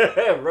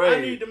 Right.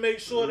 I need to make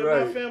sure that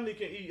my family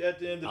can eat at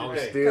the end of the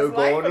day. Still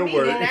going to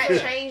work. Did not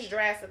change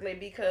drastically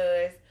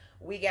because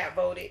we got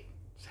voted.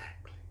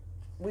 Exactly.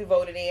 We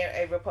voted in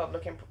a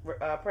Republican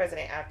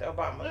president after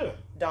Obama,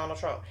 Donald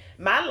Trump.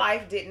 My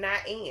life did not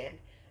end.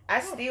 I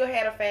still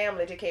had a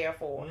family to care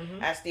for.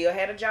 I still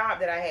had a job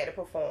that I had to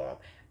perform.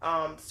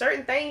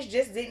 Certain things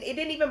just didn't. It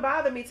didn't even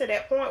bother me to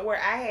that point where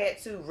I had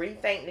to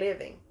rethink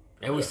living.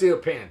 And we're still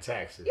paying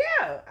taxes.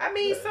 Yeah. I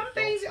mean, some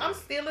things, I'm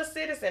still a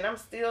citizen. I'm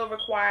still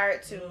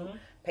required to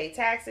pay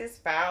taxes,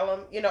 file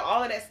them,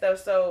 all of that stuff.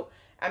 So,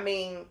 I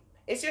mean,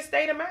 it's your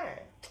state of mind.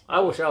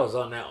 I wish I was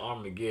on that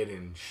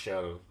Armageddon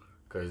show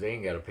because they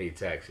ain't got to pay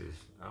taxes.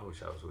 I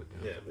wish I was with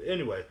them. Yeah, but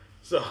anyway,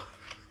 so.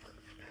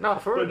 No,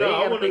 for real, they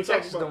ain't got to pay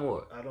taxes no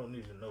more. I don't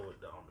even know what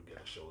the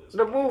Armageddon show is.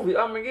 The movie,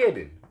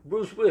 Armageddon.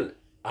 Bruce Willis.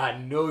 I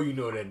know you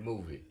know that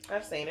movie.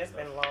 I've seen it. It's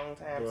been a long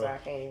time, so I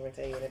can't even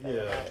tell you anything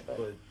about it.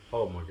 But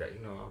oh my God,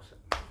 you know what I'm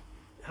saying?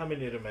 How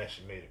many of them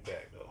actually made it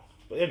back, though?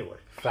 But anyway.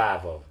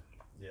 5 of them.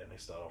 Yeah, and they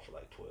start off with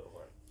like 12,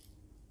 right?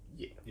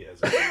 Yeah. Yeah,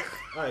 exactly.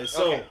 All right,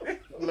 so.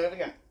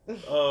 Moving on.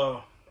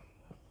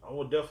 I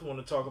would definitely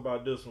want to talk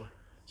about this one.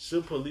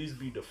 Should police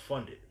be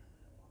defunded?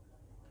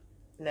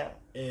 No.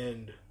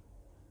 And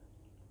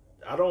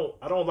I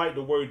don't like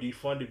the word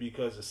defunded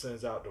because it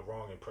sends out the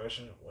wrong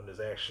impression when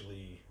there's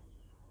actually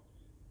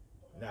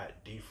not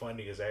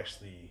defunding, is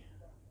actually,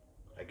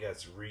 I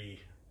guess,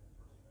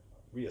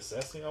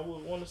 reassessing, I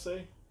would want to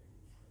say.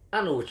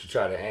 I know what you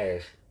try to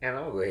ask, and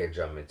I'm going to go ahead and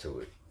jump into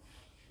it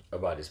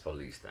about this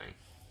police thing.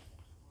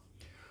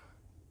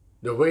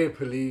 The way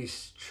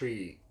police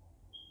treat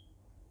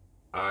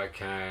our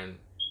kind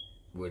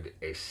with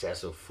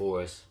excessive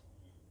force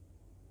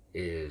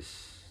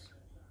is,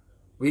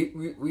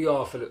 we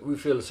all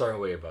feel a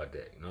certain way about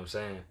that, you know what I'm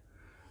saying?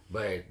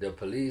 But the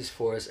police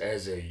force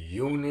as a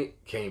unit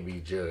can't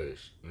be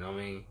judged. You know what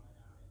I mean?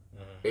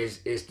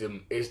 It's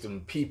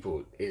them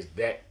people. It's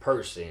that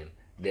person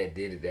that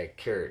did it, that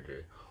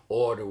character,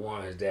 or the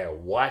ones that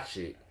watch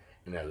it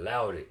and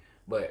allowed it.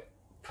 But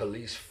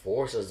police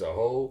force as a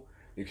whole,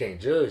 you can't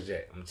judge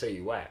that. I'm gonna tell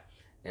you why.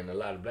 And a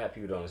lot of black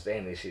people don't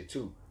understand this shit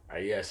too.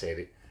 I said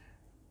it.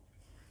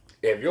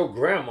 If your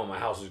grandmama's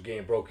house was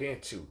getting broke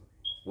into,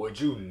 would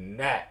you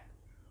not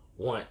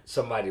want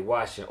somebody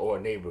watching or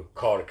a neighbor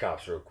call the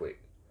cops real quick?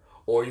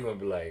 Or you gonna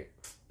be like,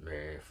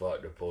 man,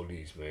 fuck the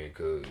police, man,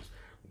 because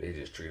they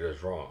just treat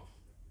us wrong.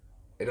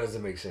 It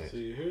doesn't make sense.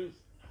 See, here's...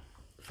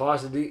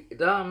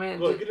 man.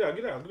 Look, get out.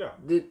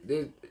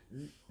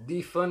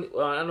 Defund.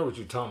 Well, I know what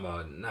you're talking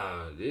about.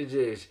 Nah, it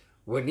just,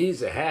 what needs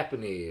to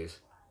happen is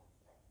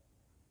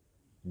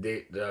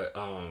the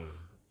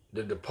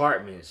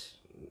departments,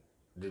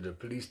 the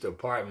police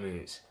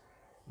departments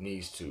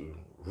needs to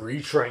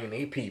retrain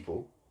their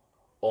people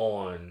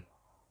on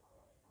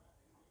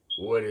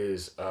what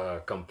is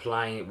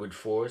compliant with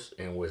force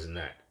and what's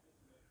not.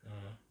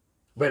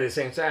 But at the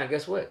same time,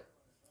 guess what?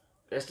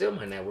 That still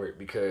might not work,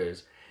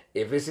 because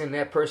if it's in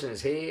that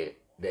person's head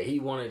that he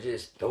want to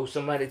just throw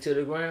somebody to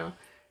the ground,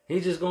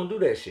 he's just going to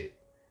do that shit.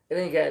 It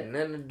ain't got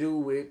nothing to do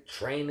with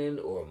training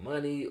or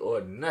money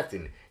or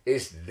nothing.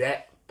 It's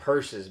that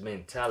person's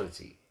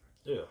mentality.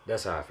 Yeah.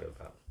 That's how I feel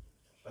about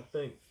it. I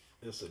think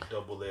it's a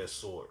double-edged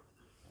sword.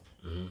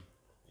 You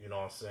know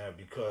what I'm saying?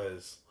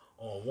 Because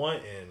on one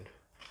end,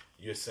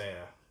 you're saying,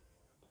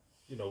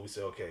 we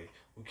say, okay,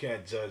 we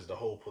can't judge the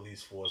whole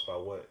police force by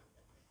what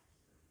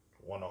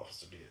one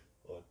officer did,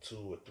 or 2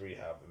 or 3,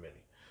 however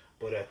many.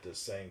 But at the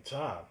same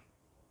time,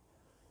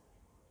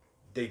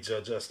 they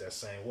judge us that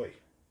same way.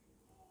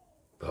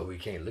 But we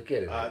can't look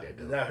at it like that,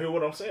 though. Now, hear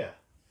what I'm saying?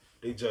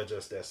 They judge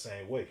us that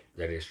same way.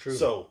 That is true.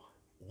 So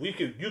you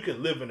could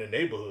live in a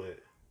neighborhood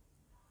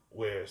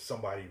where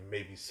somebody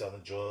may be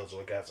selling drugs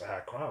or got a high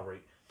crime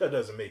rate. That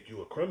doesn't make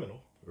you a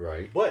criminal.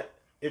 Right. But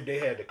if they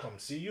had to come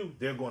see you,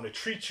 they're going to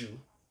treat you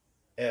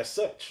as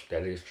such.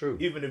 That is true.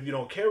 Even if you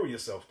don't carry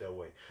yourself that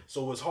way.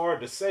 So it's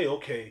hard to say,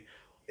 okay,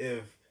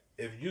 if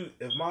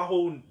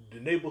the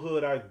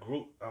neighborhood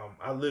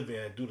I live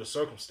in due to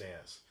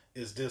circumstance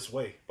is this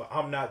way, but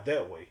I'm not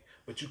that way,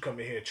 but you come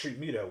in here and treat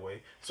me that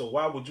way, so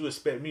why would you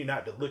expect me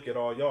not to look at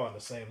all y'all in the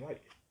same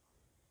light?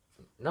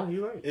 No,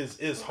 you're right.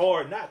 It's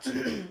hard not to.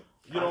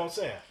 You know what I'm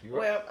saying?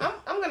 Well,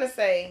 I'm gonna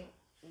say,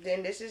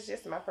 then this is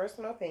just my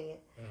personal opinion.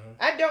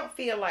 I don't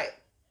feel like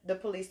the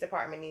police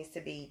department needs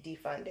to be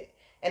defunded,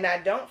 and I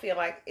don't feel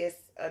like it's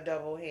a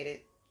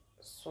double-headed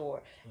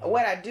sword.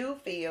 What I do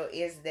feel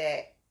is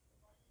that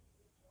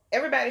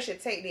everybody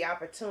should take the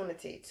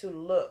opportunity to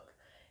look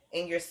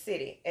in your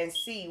city and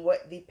see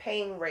what the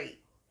paying rate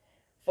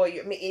for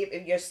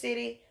if your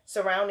city,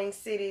 surrounding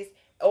cities,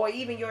 or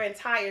even your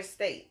entire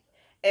state,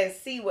 and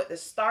see what the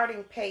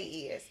starting pay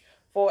is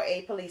for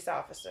a police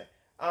officer.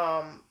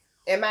 Am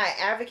I an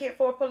advocate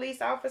for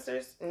police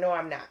officers? No,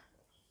 I'm not.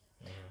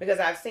 Because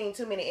I've seen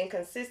too many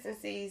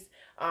inconsistencies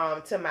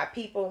to my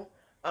people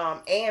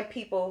and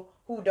people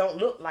who don't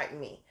look like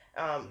me.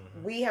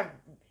 We have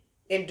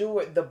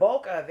endured the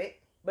bulk of it,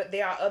 but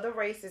there are other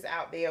races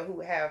out there who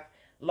have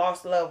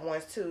lost loved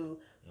ones to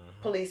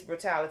police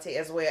brutality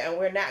as well, and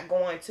we're not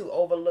going to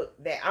overlook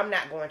that. I'm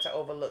not going to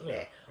overlook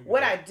that.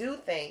 What I do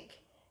think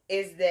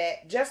is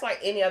that just like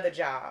any other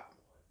job,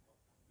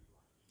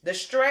 the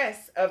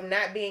stress of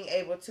not being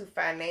able to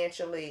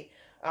financially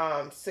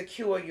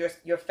secure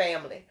your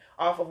family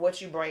off of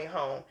what you bring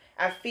home,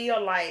 I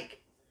feel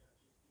like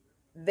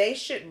they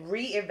should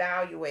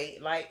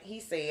reevaluate, like he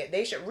said,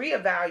 they should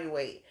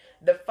reevaluate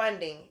the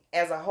funding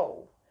as a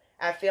whole.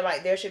 I feel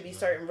like there should be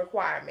certain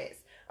requirements.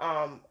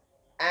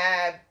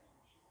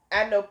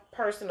 I know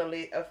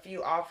personally a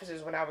few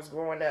officers when I was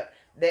growing up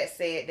that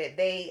said that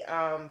they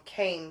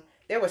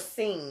there were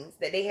scenes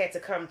that they had to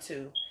come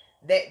to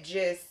that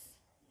just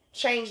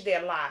changed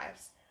their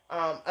lives.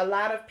 A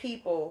lot of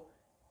people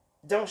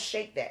don't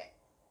shake that.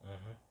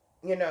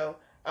 You know,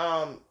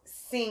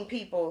 seeing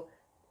people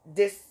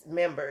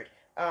dismembered,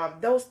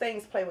 those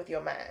things play with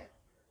your mind.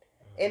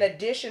 In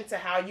addition to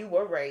how you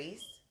were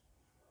raised,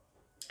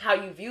 how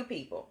you view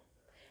people,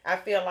 I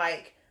feel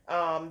like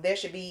there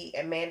should be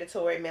a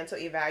mandatory mental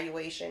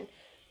evaluation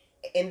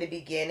in the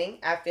beginning.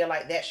 I feel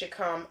like that should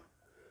come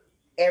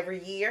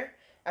every year.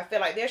 I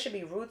feel like there should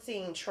be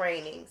routine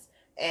trainings,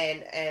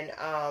 and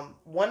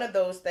one of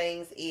those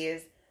things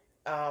is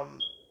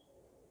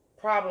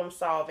problem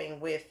solving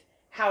with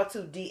how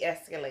to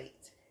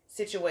de-escalate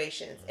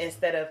situations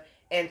instead of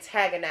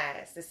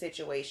antagonize the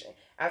situation.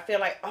 I feel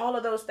like all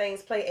of those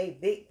things play a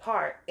big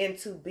part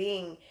into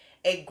being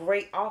a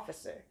great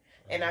officer.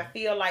 And I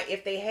feel like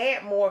if they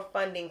had more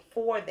funding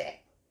for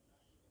that,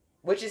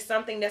 which is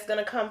something that's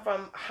going to come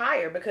from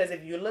higher, because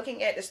if you're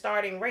looking at the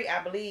starting rate,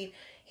 I believe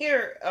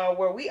here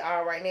where we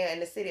are right now in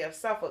the city of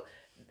Suffolk,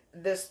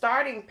 the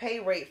starting pay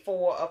rate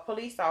for a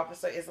police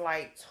officer is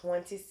like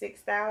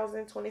 $26,000,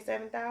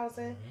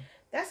 $27,000.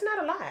 That's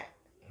not a lot.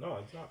 No,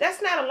 it's not.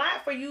 That's not a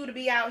lot for you to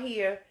be out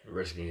here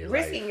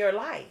risking your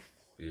life.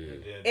 Yeah.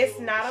 It's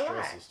not a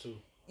lot. Too.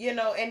 You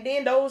know, and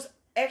then those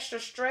extra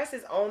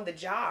stresses on the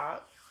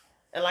job.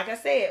 And like I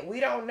said, we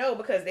don't know,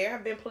 because there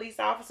have been police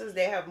officers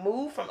that have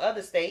moved from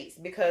other states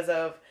because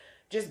of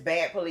just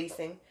bad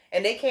policing,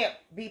 and they can't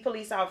be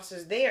police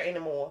officers there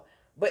anymore,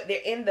 but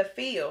they're in the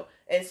field,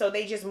 and so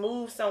they just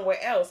move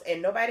somewhere else,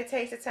 and nobody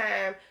takes the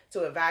time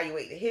to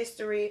evaluate the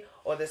history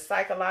or the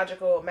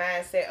psychological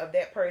mindset of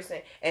that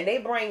person, and they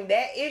bring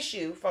that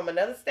issue from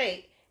another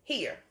state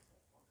here.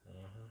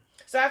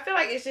 So I feel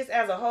like it's just,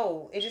 as a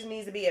whole, it just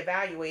needs to be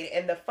evaluated,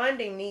 and the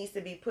funding needs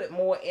to be put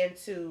more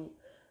into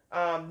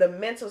the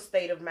mental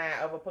state of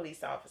mind of a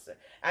police officer.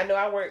 I know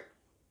I worked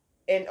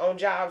on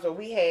jobs where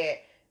we had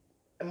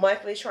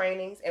monthly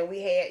trainings and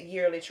we had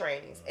yearly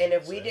trainings. And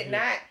if we did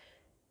not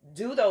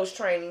do those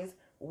trainings,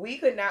 we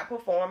could not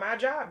perform our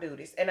job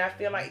duties. And I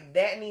feel like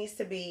that needs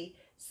to be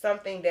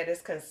something that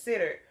is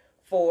considered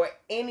for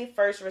any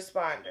first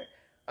responder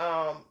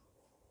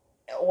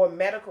or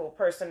medical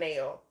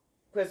personnel.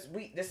 Because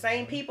the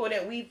same people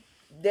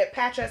that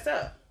patch us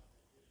up,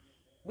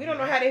 we don't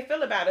know how they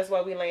feel about us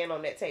while we laying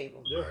on that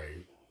table.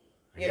 Right.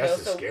 You know,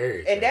 so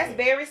scary and that's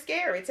very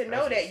scary to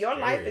know that your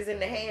life is in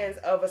the hands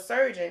of a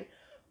surgeon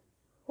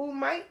who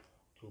may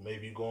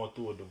be going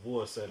through a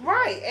divorce at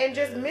right, and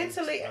just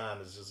mentally.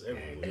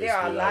 There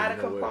are a lot of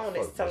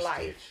components to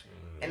life,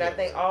 and I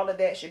think all of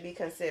that should be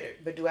considered.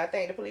 But do I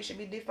think the police should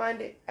be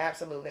defunded?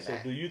 Absolutely not. So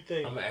do you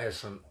think? I'm gonna ask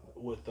some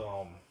with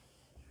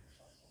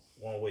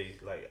one way,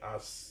 like I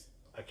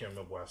can't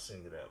remember where I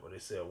seen it at, but they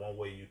said one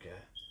way you can,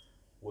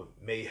 what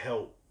may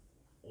help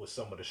with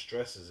some of the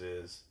stresses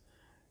is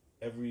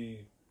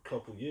every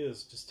couple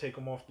years, just take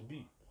them off the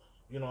beat.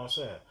 You know what I'm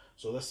saying?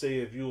 So let's say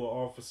if you're an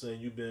officer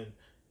and you've been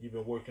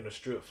working a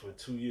strip for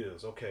 2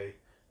 years. Okay,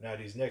 now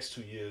these next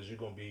 2 years you're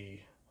gonna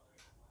be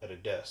at a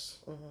desk.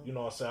 You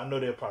know what I'm saying? I know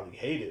they'll probably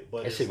hate it,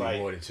 but It it's should like be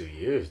more than 2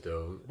 years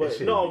though. But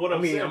no, what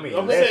I'm saying,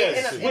 I'm less.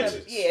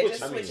 saying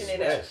just switching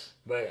it up.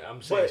 But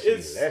I'm saying it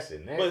should be less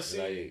than that. But see,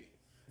 like,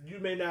 you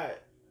may not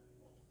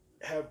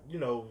have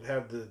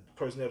the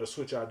person that'll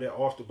switch out that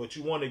often, but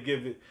you want to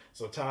give it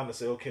some time to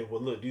say, okay, well,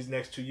 look, these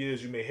next 2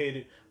 years you may hate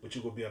it, but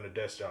you're gonna be on the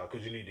desk job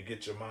because you need to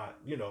get your mind,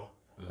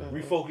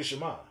 refocus your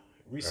mind,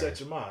 reset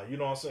your mind. You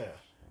know what I'm saying?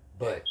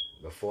 but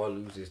before I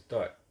lose this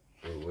thought,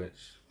 which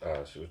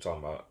she was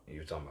talking about, you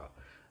were talking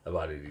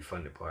about the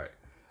defunded part.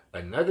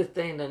 Another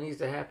thing that needs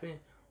to happen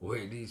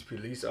with these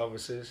police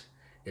officers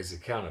is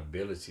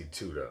accountability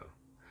too, though.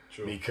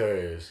 True.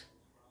 Because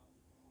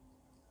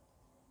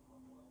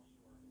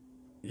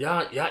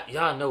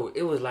y'all know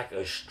it was like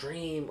a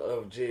stream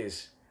of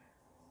just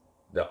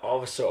the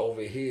officer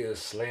over here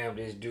slammed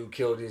this dude,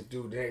 killed this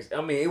dude next. I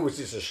mean, it was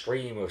just a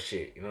stream of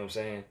shit. You know what I'm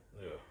saying?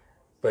 Yeah.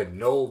 But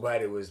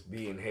nobody was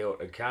being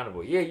held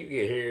accountable. Yeah, you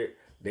get here,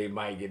 they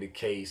might get a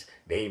case,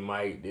 they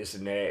might this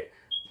and that.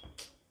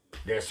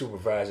 Their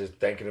supervisors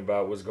thinking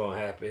about what's gonna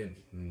happen.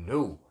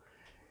 No.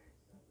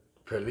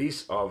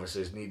 Police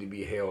officers need to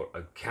be held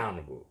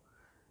accountable.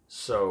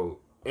 So,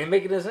 and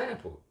make an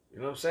example. You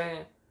know what I'm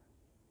saying?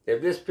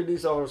 If this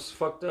police officer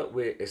fucked up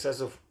with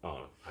excessive,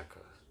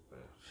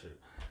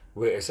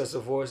 with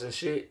excessive force and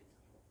shit,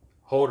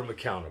 hold him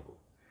accountable.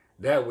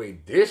 That way,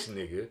 this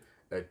nigga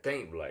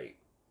think like,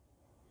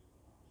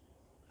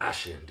 I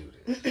shouldn't do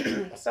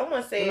this.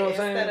 Someone said You know what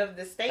I'm instead saying? of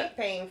the state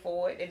paying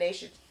for it, that they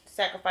should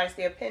sacrifice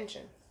their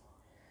pension.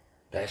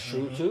 That's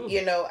true too.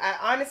 You know,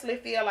 I honestly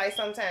feel like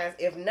sometimes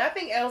if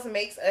nothing else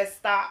makes us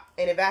stop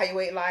and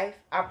evaluate life,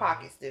 our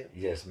pockets do.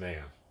 Yes,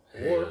 ma'am.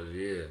 Or- Hell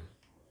yeah.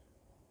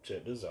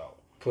 Check this out.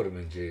 Put him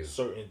in jail.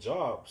 Certain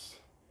jobs,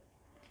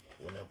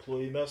 when an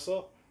employee mess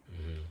up,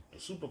 the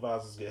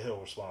supervisors get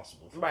held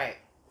responsible for it. Right.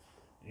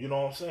 You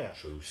know what I'm saying?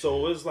 True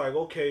So shit. it's like,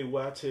 okay,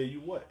 well, I tell you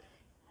what.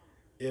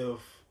 If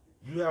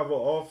you have an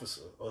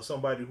officer or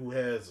somebody who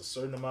has a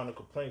certain amount of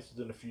complaints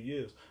within a few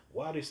years,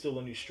 why are they still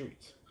in these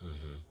streets?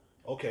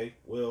 Okay,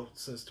 well,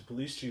 since the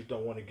police chief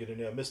don't want to get in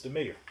there, Mr.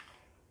 Mayor.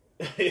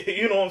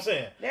 You know what I'm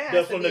saying? There has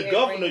That's to from be the a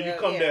governor ring you of-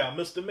 come yeah. down,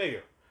 Mr.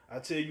 Mayor. I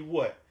tell you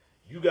what,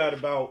 you got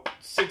about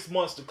 6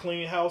 months to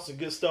clean house and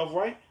get stuff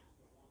right,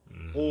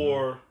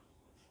 or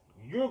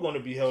you're going to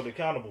be held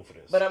accountable for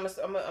this. But I'm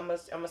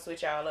gonna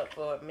switch y'all up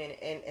for a minute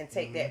and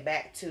take that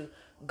back to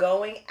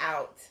going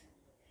out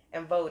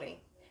and voting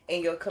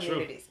in your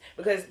communities.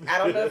 Because I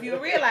don't know if you're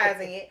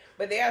realizing it,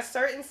 but there are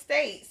certain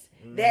states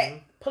that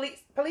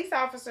police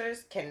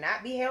officers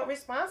cannot be held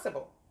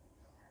responsible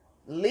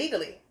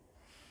legally.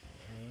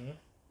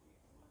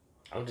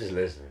 I'm just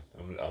listening.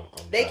 I'm They trying to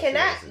see where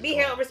cannot this is be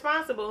going. held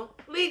responsible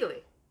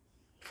legally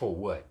For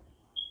what?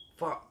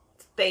 for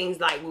things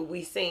like what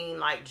we seen,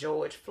 like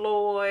George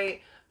Floyd.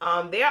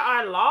 There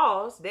are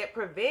laws that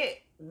prevent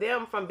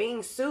them from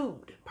being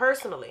sued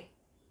personally.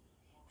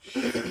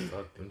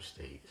 Fuck them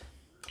states.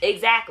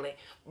 Exactly.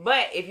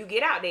 But if you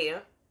get out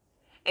there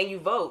and you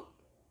vote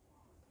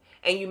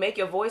and you make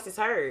your voices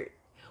heard,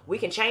 we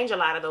can change a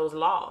lot of those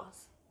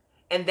laws.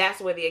 And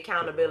that's where the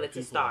accountability People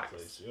in starts.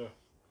 place, yeah.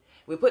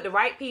 We put the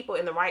right people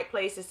in the right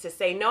places to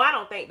say, no, I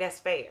don't think that's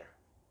fair.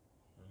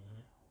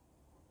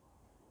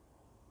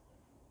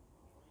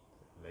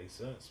 Makes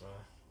sense, man.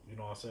 You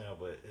know what I'm saying?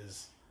 But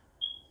it's,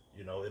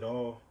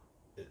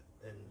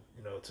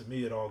 to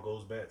me, it all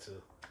goes back to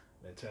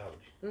mentality.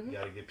 You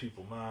got to get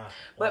people mind.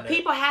 But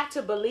people have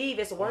to believe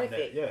it's worth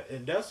it. Yeah,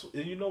 and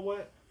you know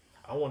what?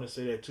 I want to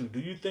say that too. Do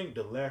you think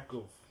the lack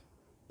of,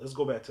 let's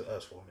go back to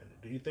us for a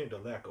minute. Do you think the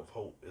lack of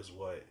hope is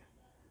what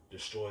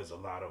destroys a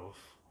lot of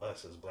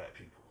us as black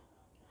people?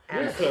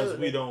 Because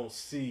Absolutely. we don't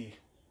see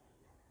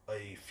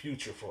a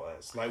future for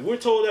us. Like, we're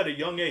told at a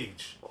young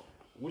age.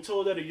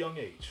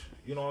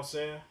 You know what I'm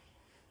saying?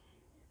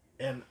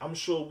 And I'm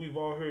sure we've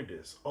all heard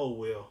this. Oh,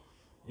 well,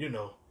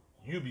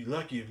 you'd be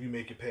lucky if you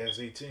make it past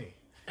 18.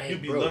 Hey,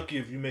 You'd be bro, lucky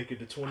if you make it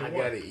to 21. I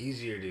got it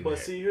easier than But that.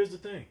 see, here's the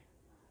thing.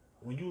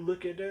 When you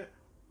look at that,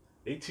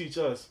 they teach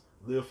us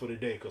live for the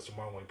day because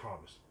tomorrow ain't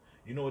promised.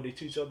 You know what they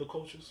teach other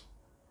cultures?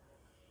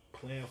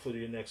 Plan for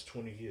your next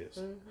 20 years.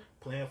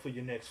 Plan for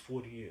your next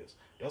 40 years.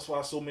 That's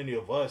why so many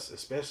of us,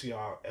 especially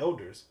our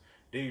elders,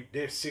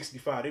 they're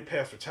 65, they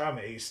past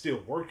retirement age,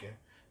 still working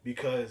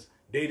because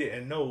they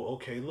didn't know,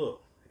 okay,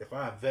 look, if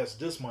I invest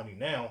this money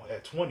now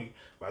at 20,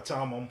 by the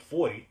time I'm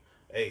 40,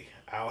 hey,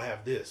 I'll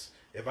have this.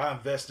 If I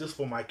invest this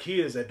for my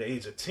kids at the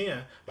age of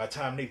 10, by the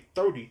time they're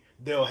 30,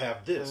 they'll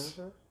have this.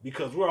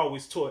 Because we're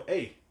always taught,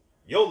 hey,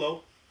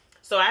 YOLO.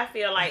 So I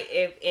feel like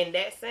if in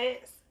that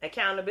sense,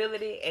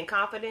 accountability and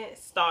confidence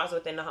starts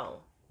within the home.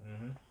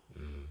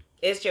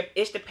 It's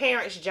the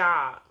parents'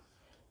 job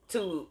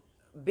to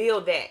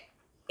build that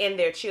in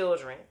their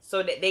children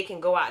so that they can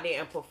go out there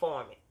and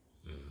perform it.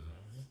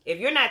 If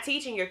you're not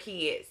teaching your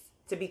kids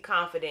to be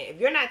confident, if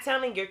you're not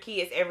telling your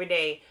kids every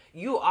day,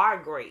 you are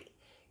great,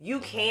 You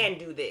can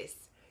do this.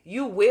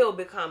 You will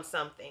become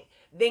something.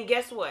 Then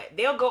guess what?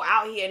 They'll go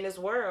out here in this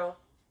world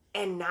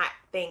and not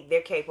think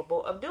they're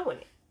capable of doing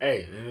it.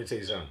 Hey, let me tell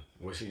you something.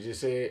 What she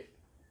just said,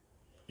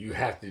 you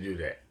have to do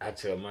that. I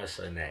tell my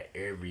son that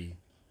every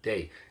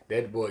day.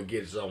 That boy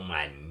gets on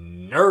my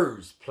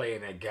nerves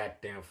playing that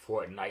goddamn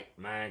Fortnite,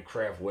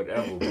 Minecraft,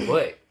 whatever.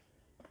 But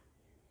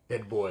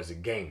that boy is a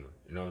gamer.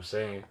 You know what I'm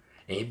saying?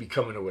 And he be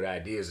coming up with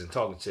ideas and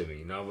talking to me.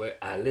 You know what?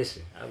 I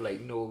listen. I'm like,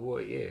 you know what,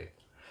 boy? Yeah.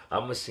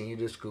 I'm going to send you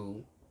to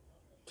school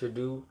to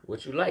do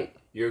what you like.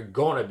 You're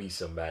going to be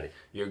somebody.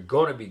 You're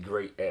going to be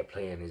great at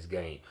playing this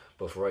game.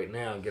 But for right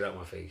now, get out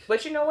my face.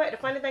 But you know what? The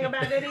funny thing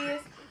about that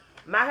is,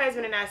 my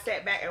husband and I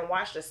sat back and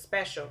watched a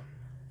special.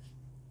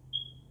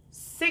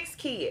 6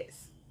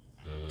 kids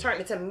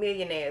turned into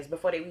millionaires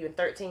before they were even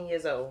 13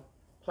 years old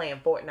playing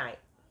Fortnite.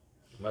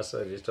 My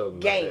son just told me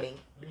Gaming.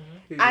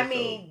 I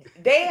mean,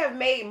 they have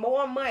made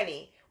more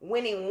money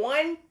winning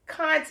one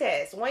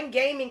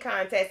gaming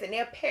contest, than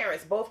their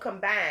parents both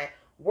combined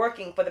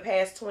working for the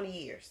past 20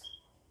 years.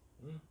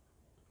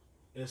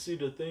 And see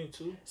the thing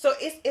too. So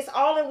it's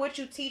all in what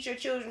you teach your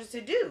children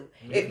to do.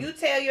 If you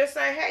tell your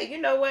son, hey, you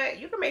know what,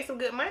 you can make some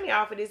good money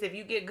off of this if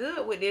you get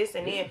good with this,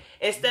 and then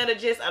instead of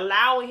just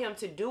allowing him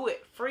to do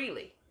it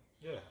freely.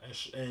 Yeah,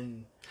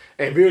 and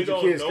build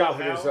your kids'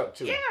 confidence up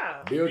too.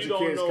 Yeah. Build your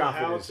kids'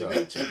 confidence up. If you don't know how to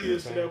get your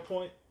kids to that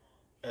point,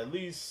 at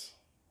least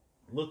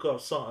look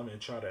up something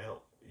and try to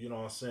help. You know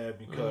what I'm saying?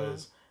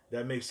 Because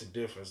that makes a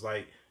difference.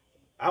 Like,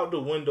 out the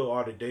window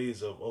are the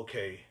days of,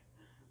 okay,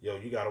 yo,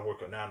 you got to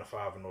work a 9 to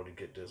 5 in order to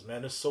get this.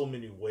 Man, there's so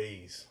many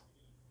ways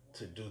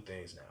to do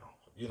things now.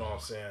 You know what I'm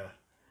saying?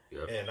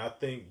 Yep. And I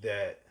think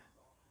that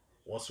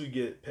once we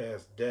get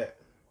past that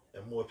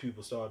and more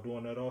people start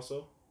doing that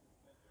also,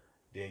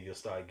 then you'll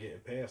start getting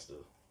past the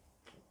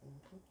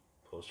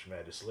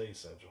post-traumatic slave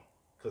syndrome.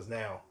 Because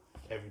now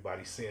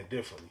everybody's seeing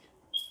differently.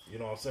 You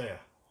know what I'm saying?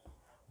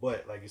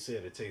 But like you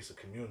said, it takes a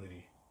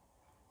community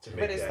to make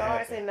that happen. But it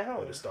starts in the home.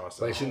 But it starts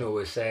in the But you home. know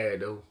what's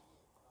sad though?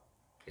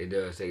 It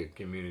does take a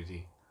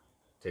community.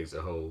 Takes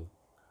a whole.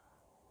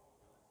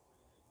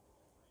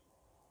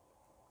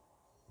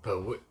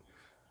 But what?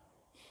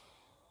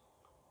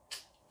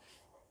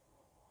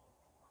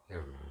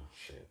 Never mind.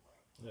 Shit.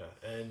 Yeah,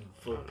 and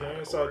for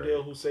parents out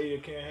there who say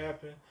it can't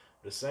happen,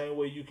 the same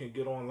way you can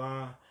get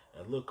online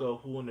and look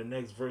up who in the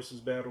next versus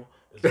battle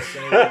is the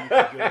same way you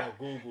can get on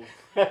Google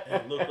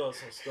and look up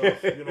some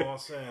stuff. You know what I'm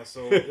saying?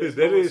 So it's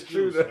That no is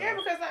excuse, true, man. Yeah,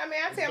 because I mean,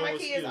 I tell my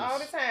kids all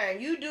the time,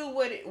 you do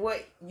what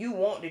you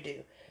want to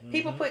do.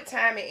 People put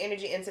time and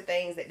energy into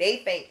things that they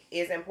think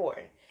is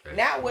important.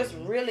 Not what's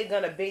really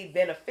going to be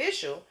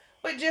beneficial,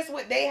 but just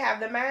what they have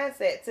the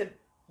mindset to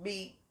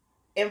be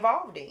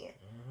involved in.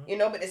 You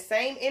know, but the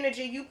same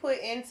energy you put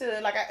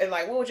into, like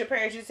what would your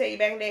parents used to tell you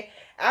back in the day?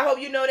 I hope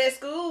you know that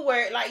school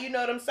where, like, you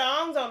know them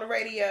songs on the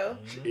radio.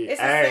 It's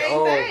the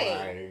same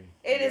thing.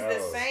 It is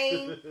the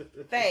same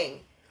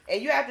thing.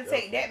 And you have to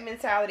take that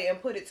mentality and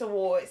put it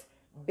towards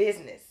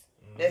business.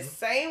 The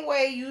same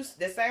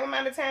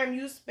amount of time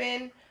you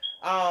spend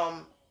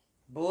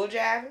bull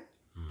jiving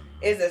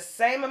is the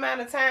same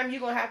amount of time you're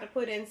going to have to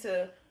put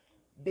into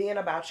being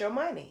about your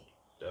money.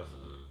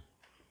 Definitely.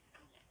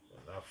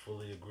 And I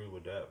fully agree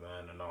with that,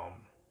 man. And on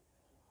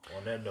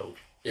that note,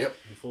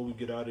 before we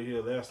get out of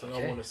here, last thing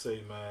I want to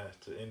say, man,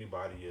 to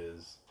anybody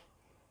is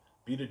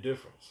be the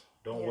difference.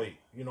 Don't wait.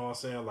 You know what I'm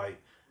saying?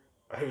 Like,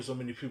 I hear so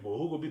many people,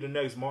 who will be the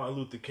next Martin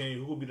Luther King?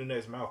 Who will be the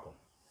next Malcolm?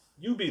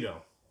 You be them.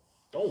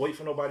 Don't wait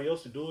for nobody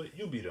else to do it.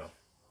 You be them.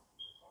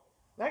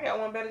 I got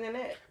one better than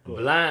that.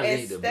 Blind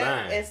lead the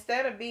blind.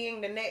 Instead of being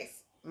the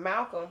next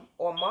Malcolm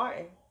or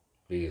Martin,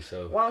 Be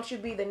yourself. why don't you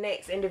be the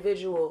next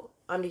individual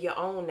under your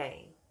own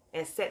name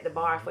and set the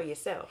bar for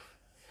yourself?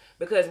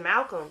 Because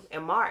Malcolm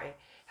and Martin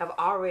have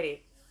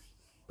already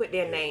put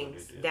their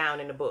names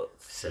down in the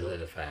books.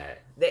 Solidified.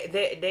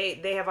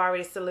 They have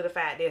already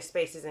solidified their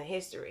spaces in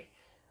history.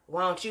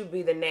 Why don't you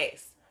be the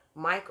next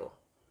Michael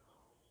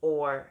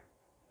or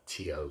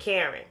T.O.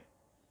 Karen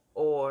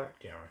or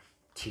Karen.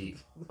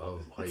 T.O.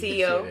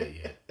 T.O.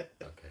 Okay.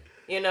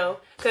 You know,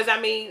 because I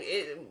mean,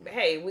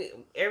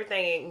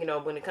 everything, you know,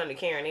 when it comes to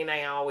Karen, it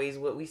ain't always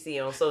what we see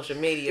on social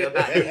media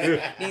about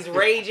these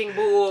raging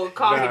bull,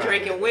 coffee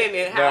drinking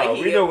women.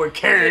 We know what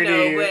Karen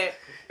is.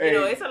 But, you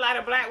know, it's a lot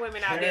of black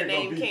women out there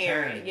named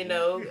Karen. You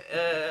know,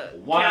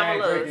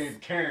 Kamalas.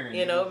 Karen.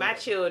 You know, my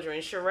children,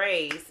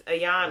 Sheree's,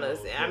 Ayana's.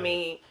 I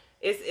mean,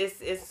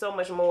 it's so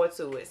much more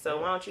to it.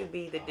 So why don't you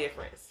be the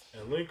difference?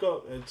 And link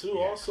up, and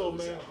also,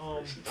 man,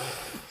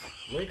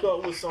 link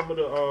up with some of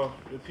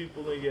the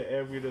people in your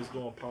area that's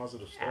doing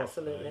positive stuff.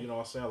 Absolutely. Man. You know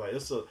what I'm saying? Like,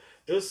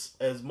 it's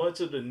as much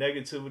of the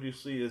negativity you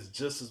see is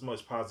just as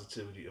much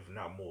positivity, if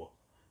not more.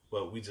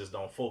 But we just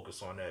don't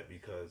focus on that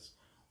because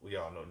we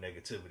all know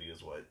negativity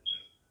is what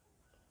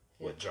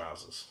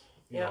drives us.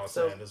 You know what I'm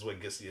saying? That's what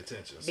gets the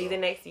attention. Be the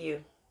next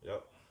you.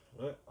 Yep.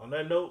 But on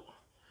that note,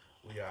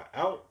 we are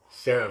out.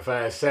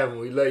 757,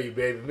 we love you,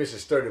 baby. Mr.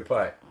 Sturdy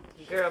Pot.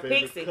 Girl,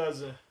 Favorite Pixie.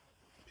 cousin.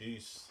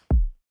 Peace.